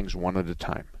disconnecting things one at a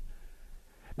time.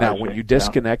 Now, when you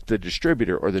disconnect the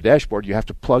distributor or the dashboard, you have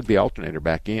to plug the alternator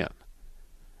back in.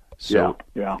 So,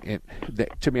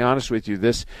 to be honest with you,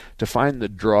 to find the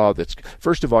draw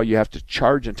first of all, you have to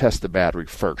charge and test the battery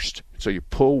first. So you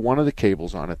pull one of the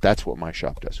cables on it. That's what my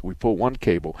shop does. We pull one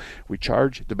cable. We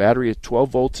charge the battery at 12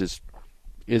 volts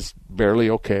is barely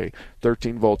okay.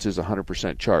 13 volts is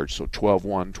 100% charge. So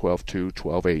 12.1, 12.2,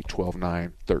 12.8,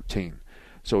 12.9, 13.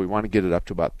 So we want to get it up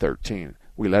to about 13.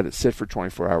 We let it sit for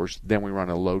 24 hours, then we run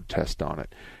a load test on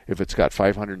it. If it's got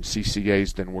 500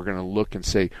 ccas, then we're going to look and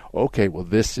say, okay, well,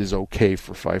 this is okay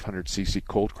for 500 cc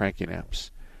cold cranking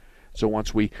amps. So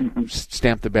once we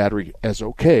stamp the battery as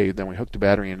okay, then we hook the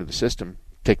battery into the system,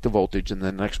 take the voltage, and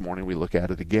then the next morning we look at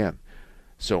it again.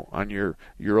 So on your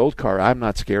old car, I'm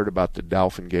not scared about the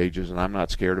Dolphin gauges, and I'm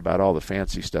not scared about all the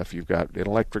fancy stuff you've got. An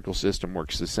electrical system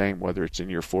works the same, whether it's in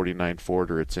your 49 Ford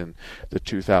or it's in the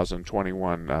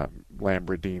 2021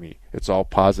 Lamborghini. It's all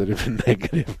positive and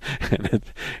negative, and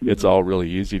it's all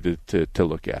really easy to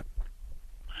look at.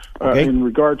 Okay? In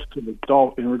regards to the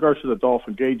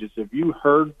Dolphin gauges, have you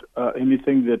heard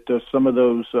anything that some of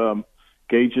those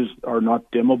gauges are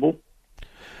not dimmable?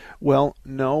 Well,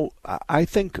 no. I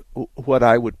think what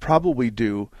I would probably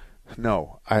do,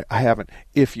 no, I haven't.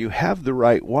 If you have the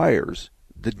right wires,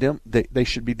 they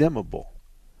should be dimmable.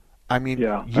 I mean,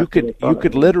 you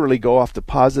could literally go off the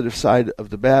positive side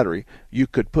of the battery. You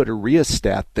could put a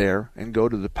rheostat there and go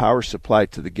to the power supply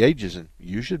to the gauges, and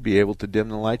you should be able to dim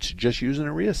the lights just using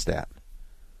a rheostat.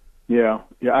 Yeah.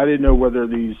 I didn't know whether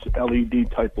these LED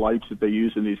type lights that they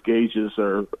use in these gauges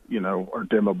are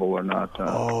dimmable or not.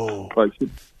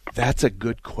 That's a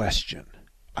good question.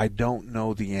 I don't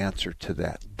know the answer to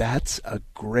that. That's a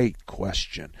great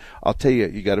question. I'll tell you.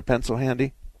 You got a pencil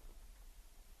handy?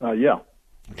 Yeah.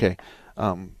 Okay.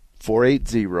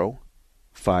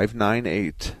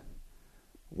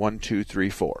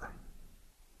 480-598-1234.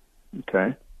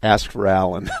 Okay. Ask for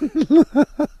Alan.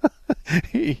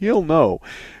 He'll know.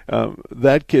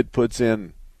 That kid puts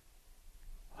in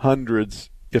hundreds,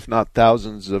 if not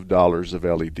thousands of dollars of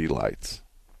LED lights.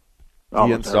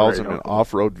 He installs them in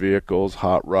off-road vehicles,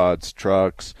 hot rods,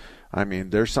 trucks. I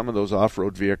mean, there's some of those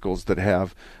off-road vehicles that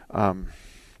have a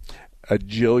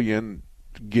jillion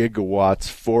gigawatts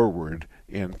forward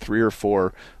in 3 or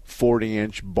 4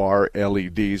 40-inch bar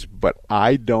LEDs, but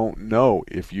I don't know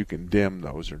if you can dim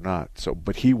those or not. So,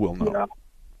 but he will know. Yeah.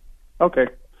 Okay.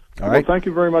 All right. Well, thank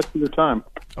you very much for your time.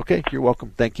 Okay, you're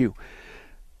welcome. Thank you.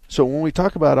 So when we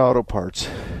talk about auto parts,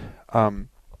 I'm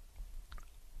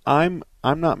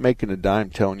not making a dime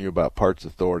telling you about Parts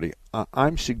Authority.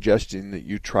 I'm suggesting that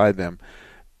you try them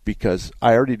because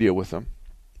I already deal with them.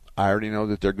 I already know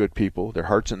that they're good people. Their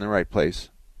heart's in the right place.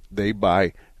 They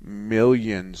buy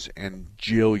millions and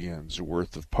jillions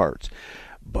worth of parts.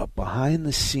 But behind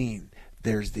the scene,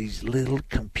 there's these little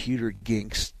computer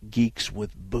geeks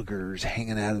with boogers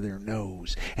hanging out of their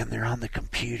nose, and they're on the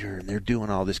computer and they're doing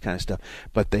all this kind of stuff.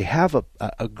 But they have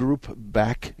a group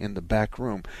back in the back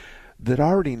room that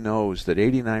already knows that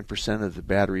 89% of the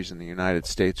batteries in the United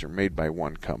States are made by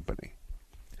one company.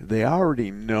 They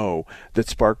already know that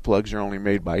spark plugs are only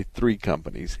made by 3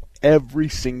 companies. Every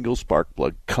single spark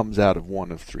plug comes out of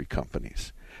one of 3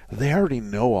 companies. They already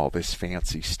know all this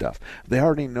fancy stuff. They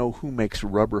already know who makes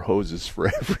rubber hoses for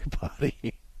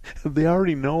everybody. They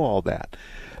already know all that.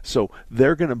 So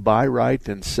they're going to buy right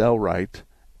and sell right,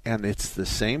 and it's the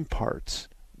same parts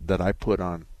that I put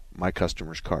on my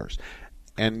customers' cars.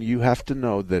 And you have to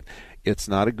know that it's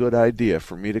not a good idea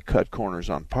for me to cut corners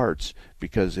on parts,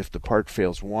 because if the part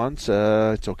fails once,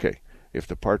 it's okay. If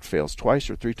the part fails twice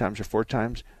or 3 times or 4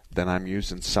 times, then I'm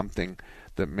using something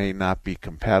that may not be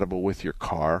compatible with your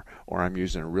car, or I'm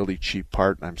using a really cheap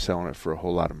part and I'm selling it for a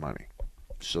whole lot of money.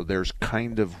 So there's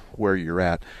kind of where you're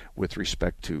at with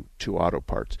respect to auto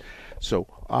parts. So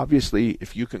obviously,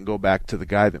 if you can go back to the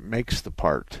guy that makes the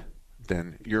part,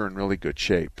 then you're in really good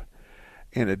shape.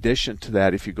 In addition to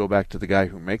that, if you go back to the guy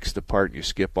who makes the part and you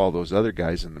skip all those other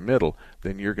guys in the middle,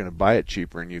 then you're going to buy it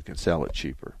cheaper and you can sell it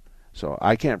cheaper. So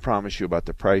I can't promise you about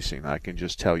the pricing. I can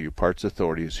just tell you Parts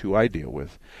Authority is who I deal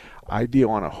with. I deal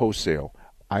on a wholesale.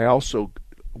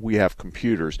 We have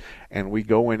computers, and we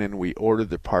go in and we order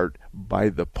the part by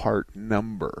the part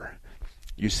number.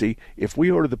 You see, if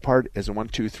we order the part as a 1,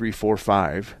 2, 3, 4,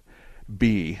 5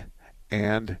 B,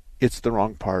 and it's the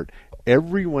wrong part,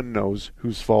 everyone knows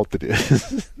whose fault it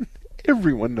is.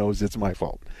 Everyone knows it's my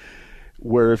fault.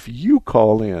 Where if you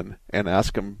call in and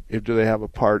ask them do they have a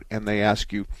part, and they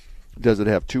ask you, does it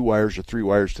have 2 wires or 3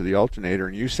 wires to the alternator,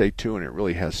 and you say 2 and it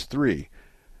really has 3,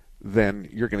 then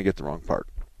you're going to get the wrong part.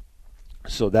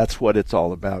 So that's what it's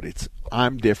all about.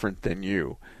 I'm different than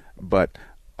you, but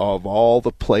of all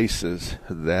the places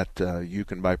that you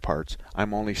can buy parts,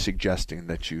 I'm only suggesting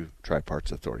that you try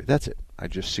Parts Authority. That's it.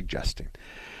 I'm just suggesting.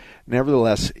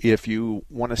 Nevertheless, if you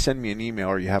want to send me an email,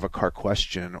 or you have a car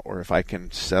question, or if I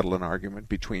can settle an argument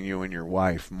between you and your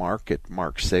wife,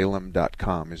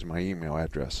 mark@marksalem.com is my email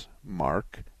address.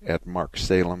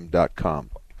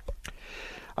 mark@marksalem.com.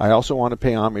 I also want to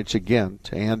pay homage again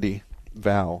to Andy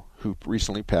Val, who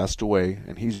recently passed away,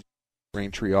 and he's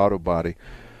Raintree Auto Body.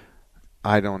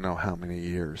 I don't know how many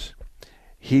years.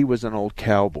 He was an old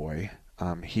cowboy.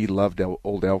 He loved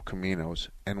old El Caminos,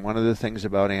 and one of the things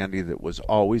about Andy that was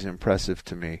always impressive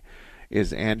to me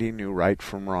is Andy knew right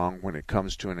from wrong when it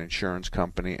comes to an insurance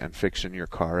company and fixing your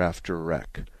car after a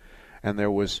wreck. And there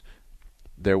was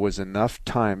enough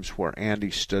times where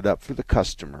Andy stood up for the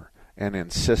customer and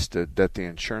insisted that the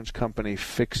insurance company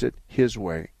fix it his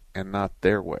way and not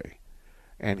their way.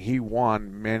 And he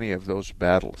won many of those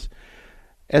battles.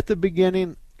 At the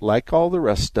beginning, like all the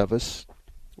rest of us,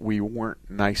 we weren't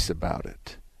nice about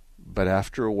it. But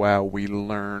after a while, we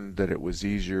learned that it was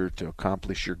easier to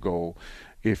accomplish your goal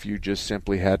if you just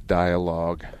simply had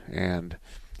dialogue, and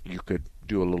you could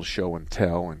do a little show and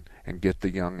tell and get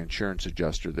the young insurance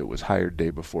adjuster that was hired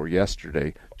day before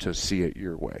yesterday to see it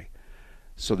your way.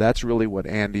 So that's really what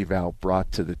Andy Val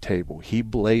brought to the table. He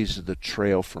blazed the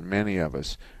trail for many of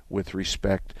us with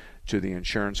respect to the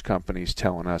insurance companies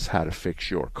telling us how to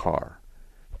fix your car.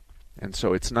 And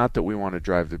so it's not that we want to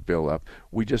drive the bill up.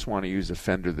 We just want to use a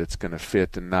fender that's going to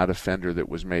fit, and not a fender that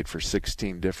was made for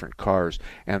 16 different cars.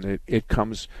 And it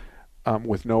comes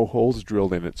with no holes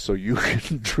drilled in it, so you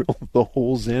can drill the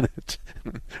holes in it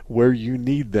where you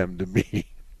need them to be.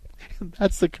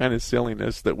 That's the kind of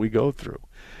silliness that we go through.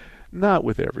 Not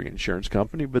with every insurance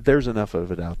company, but there's enough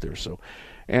of it out there. So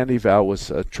Andy Val was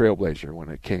a trailblazer when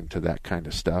it came to that kind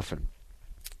of stuff,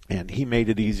 and he made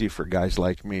it easy for guys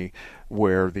like me,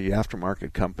 where the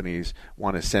aftermarket companies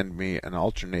want to send me an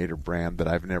alternator brand that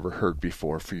I've never heard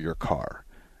before for your car.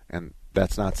 And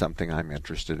that's not something I'm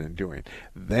interested in doing.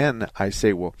 Then I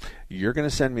say, well, you're going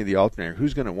to send me the alternator.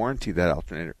 Who's going to warranty that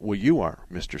alternator? Well, you are,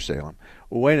 Mr. Salem.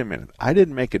 Well, wait a minute. I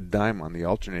didn't make a dime on the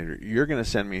alternator. You're going to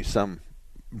send me some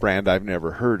brand I've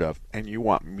never heard of, and you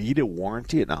want me to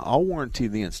warranty it? Now, I'll warranty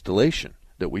the installation,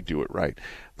 that we do it right,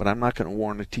 but I'm not going to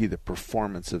warranty the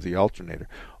performance of the alternator.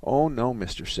 Oh, no,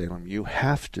 Mr. Salem, you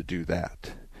have to do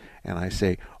that. And I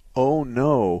say, oh,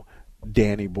 no,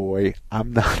 Danny boy,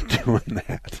 I'm not doing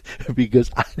that, because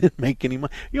I didn't make any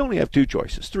money. You only have 2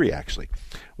 choices, 3 actually.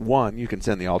 1, you can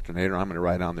send the alternator. I'm going to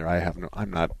write on there, I'm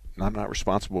not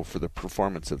responsible for the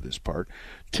performance of this part.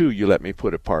 2, you let me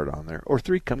put a part on there. Or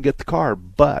 3, come get the car,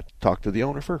 but talk to the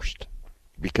owner first,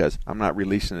 because I'm not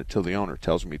releasing it till the owner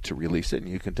tells me to release it,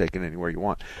 and you can take it anywhere you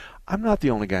want. I'm not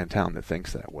the only guy in town that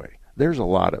thinks that way. There's a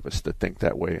lot of us that think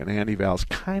that way, and Andy Val's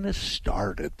kind of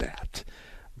started that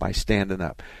by standing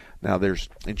up. Now, there's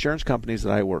insurance companies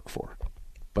that I work for,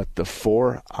 but the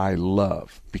 4 I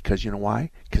love, because you know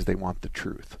why? Because they want the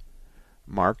truth.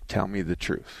 Mark, tell me the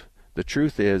truth. The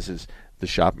truth is the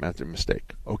shop method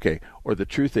mistake. Okay, or the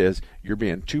truth is you're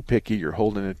being too picky, you're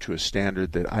holding it to a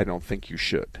standard that I don't think you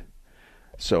should.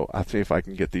 So I'll see if I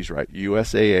can get these right.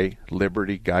 USAA,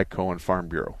 Liberty, Geico, and Farm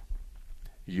Bureau.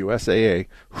 USAA,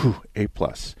 A+.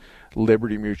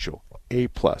 Liberty Mutual, A+.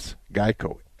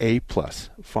 Geico, A+.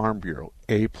 Farm Bureau,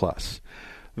 A+.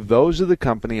 Those are the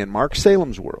company in Mark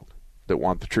Salem's world that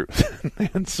want the truth.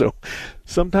 And so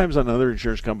sometimes on other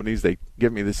insurance companies, they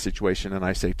give me this situation, and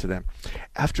I say to them,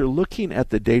 after looking at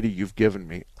the data you've given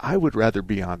me, I would rather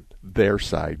be on their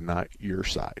side, not your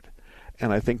side.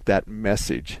 And I think that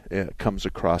message comes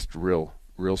across real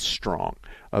strong.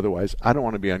 Otherwise, I don't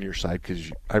want to be on your side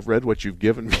because I've read what you've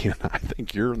given me, and I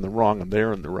think you're in the wrong and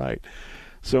they're in the right.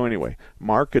 So anyway,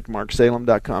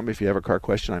 mark@marksalem.com. If you have a car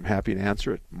question, I'm happy to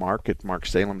answer it.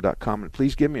 Mark@marksalem.com. And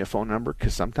please give me a phone number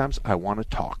because sometimes I want to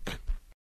talk.